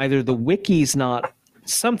interesting. Either the wiki's not...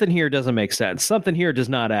 Something here doesn't make sense. Something here does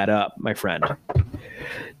not add up, my friend.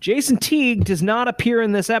 Jason Teague does not appear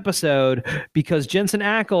in this episode because Jensen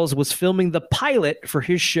Ackles was filming the pilot for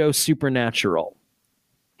his show Supernatural.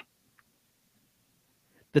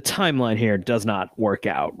 The timeline here does not work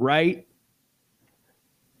out, right?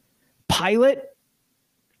 Pilot?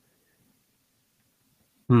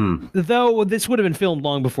 Though this would have been filmed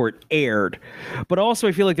long before it aired. But also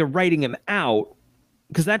I feel like they're writing him out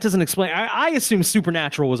because that doesn't explain. I assume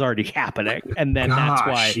Supernatural was already happening, and then that's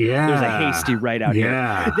why there's a hasty write out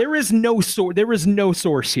here. There is no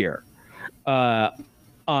source here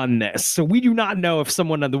on this. So we do not know if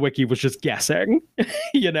someone on the wiki was just guessing,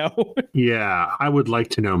 you know? Yeah, I would like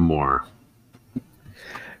to know more.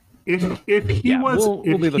 If he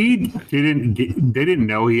didn't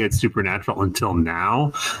know he had Supernatural until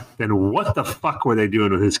now, then what the fuck were they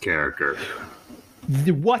doing with his character?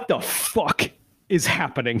 What the fuck is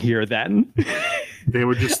happening here then? They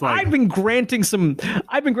were just like, I've been granting some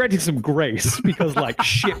grace because like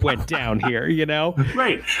shit went down here, you know?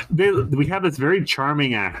 Right. We have this very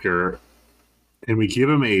charming actor, and we give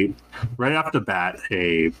him right off the bat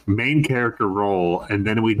a main character role, and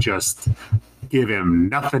then we just give him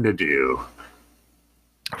nothing to do.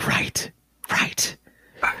 Right.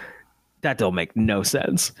 That don't make no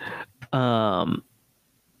sense.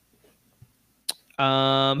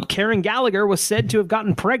 Karen Gallagher was said to have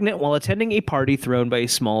gotten pregnant while attending a party thrown by a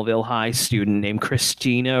Smallville High student named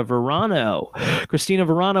Christina Verano. Christina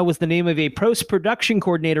Verano was the name of a post-production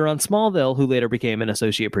coordinator on Smallville who later became an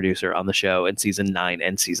associate producer on the show in season 9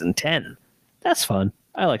 and season 10. That's fun.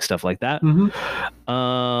 I like stuff like that.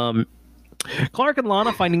 Clark and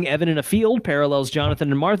Lana finding Evan in a field parallels Jonathan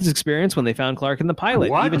and Martha's experience when they found Clark in the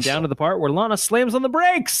pilot, even down to the part where Lana slams on the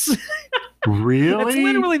brakes. Really? That's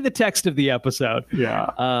literally the text of the episode. Yeah.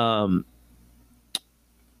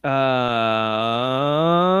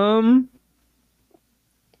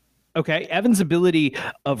 Okay, Evan's ability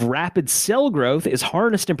of rapid cell growth is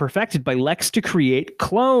harnessed and perfected by Lex to create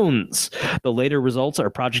clones. The later results are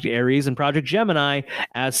Project Ares and Project Gemini,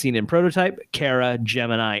 as seen in Prototype, Kara,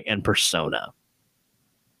 Gemini, and Persona.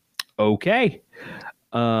 Okay.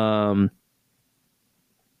 Clark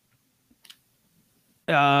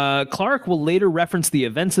will later reference the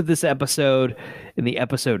events of this episode in the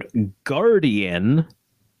episode Guardian.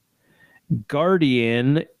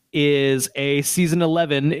 Guardian is a season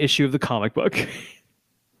 11 issue of the comic book.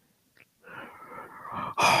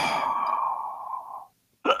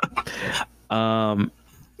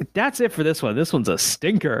 That's it for this one. This one's a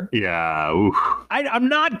stinker. Yeah. Oof. I'm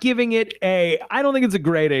not giving it I don't think it's a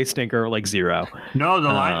grade A stinker, like 0. No,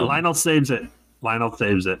 Lionel saves it.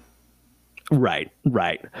 Right.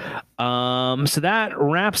 So that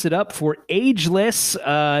wraps it up for Ageless.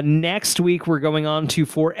 Next week, we're going on to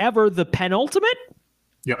Forever, the penultimate.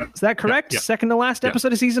 Yep. Is that correct? Yep. Second to last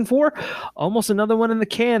episode of season 4. Almost another one in the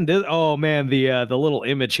can. Oh man, the little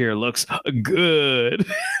image here looks good.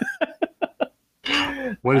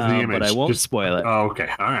 What is the image? But I won't spoil it. Oh, okay.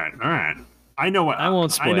 All right. I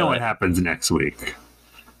won't spoil it. I know what happens next week.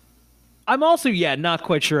 I'm also, not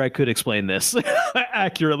quite sure I could explain this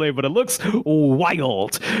accurately, but it looks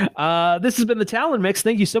wild. This has been the Talon Mix.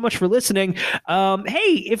 Thank you so much for listening.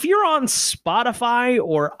 Hey, if you're on Spotify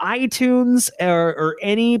or iTunes or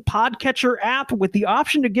any podcatcher app with the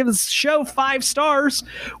option to give this show 5 stars,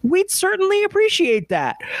 we'd certainly appreciate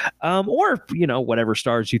that. Or, whatever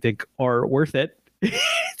stars you think are worth it.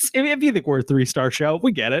 If you think we're a 3-star show,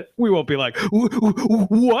 we get it. We won't be like,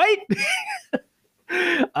 what?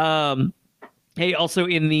 Hey, also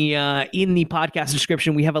in the podcast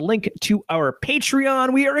description, we have a link to our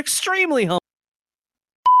Patreon. We are extremely humble.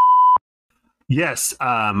 Yes,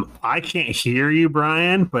 I can't hear you,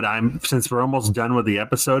 Brian, but since we're almost done with the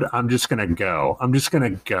episode, I'm just gonna go.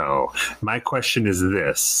 My question is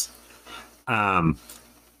this.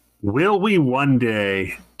 Will we one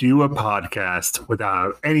day do a podcast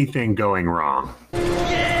without anything going wrong?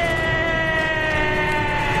 Yeah!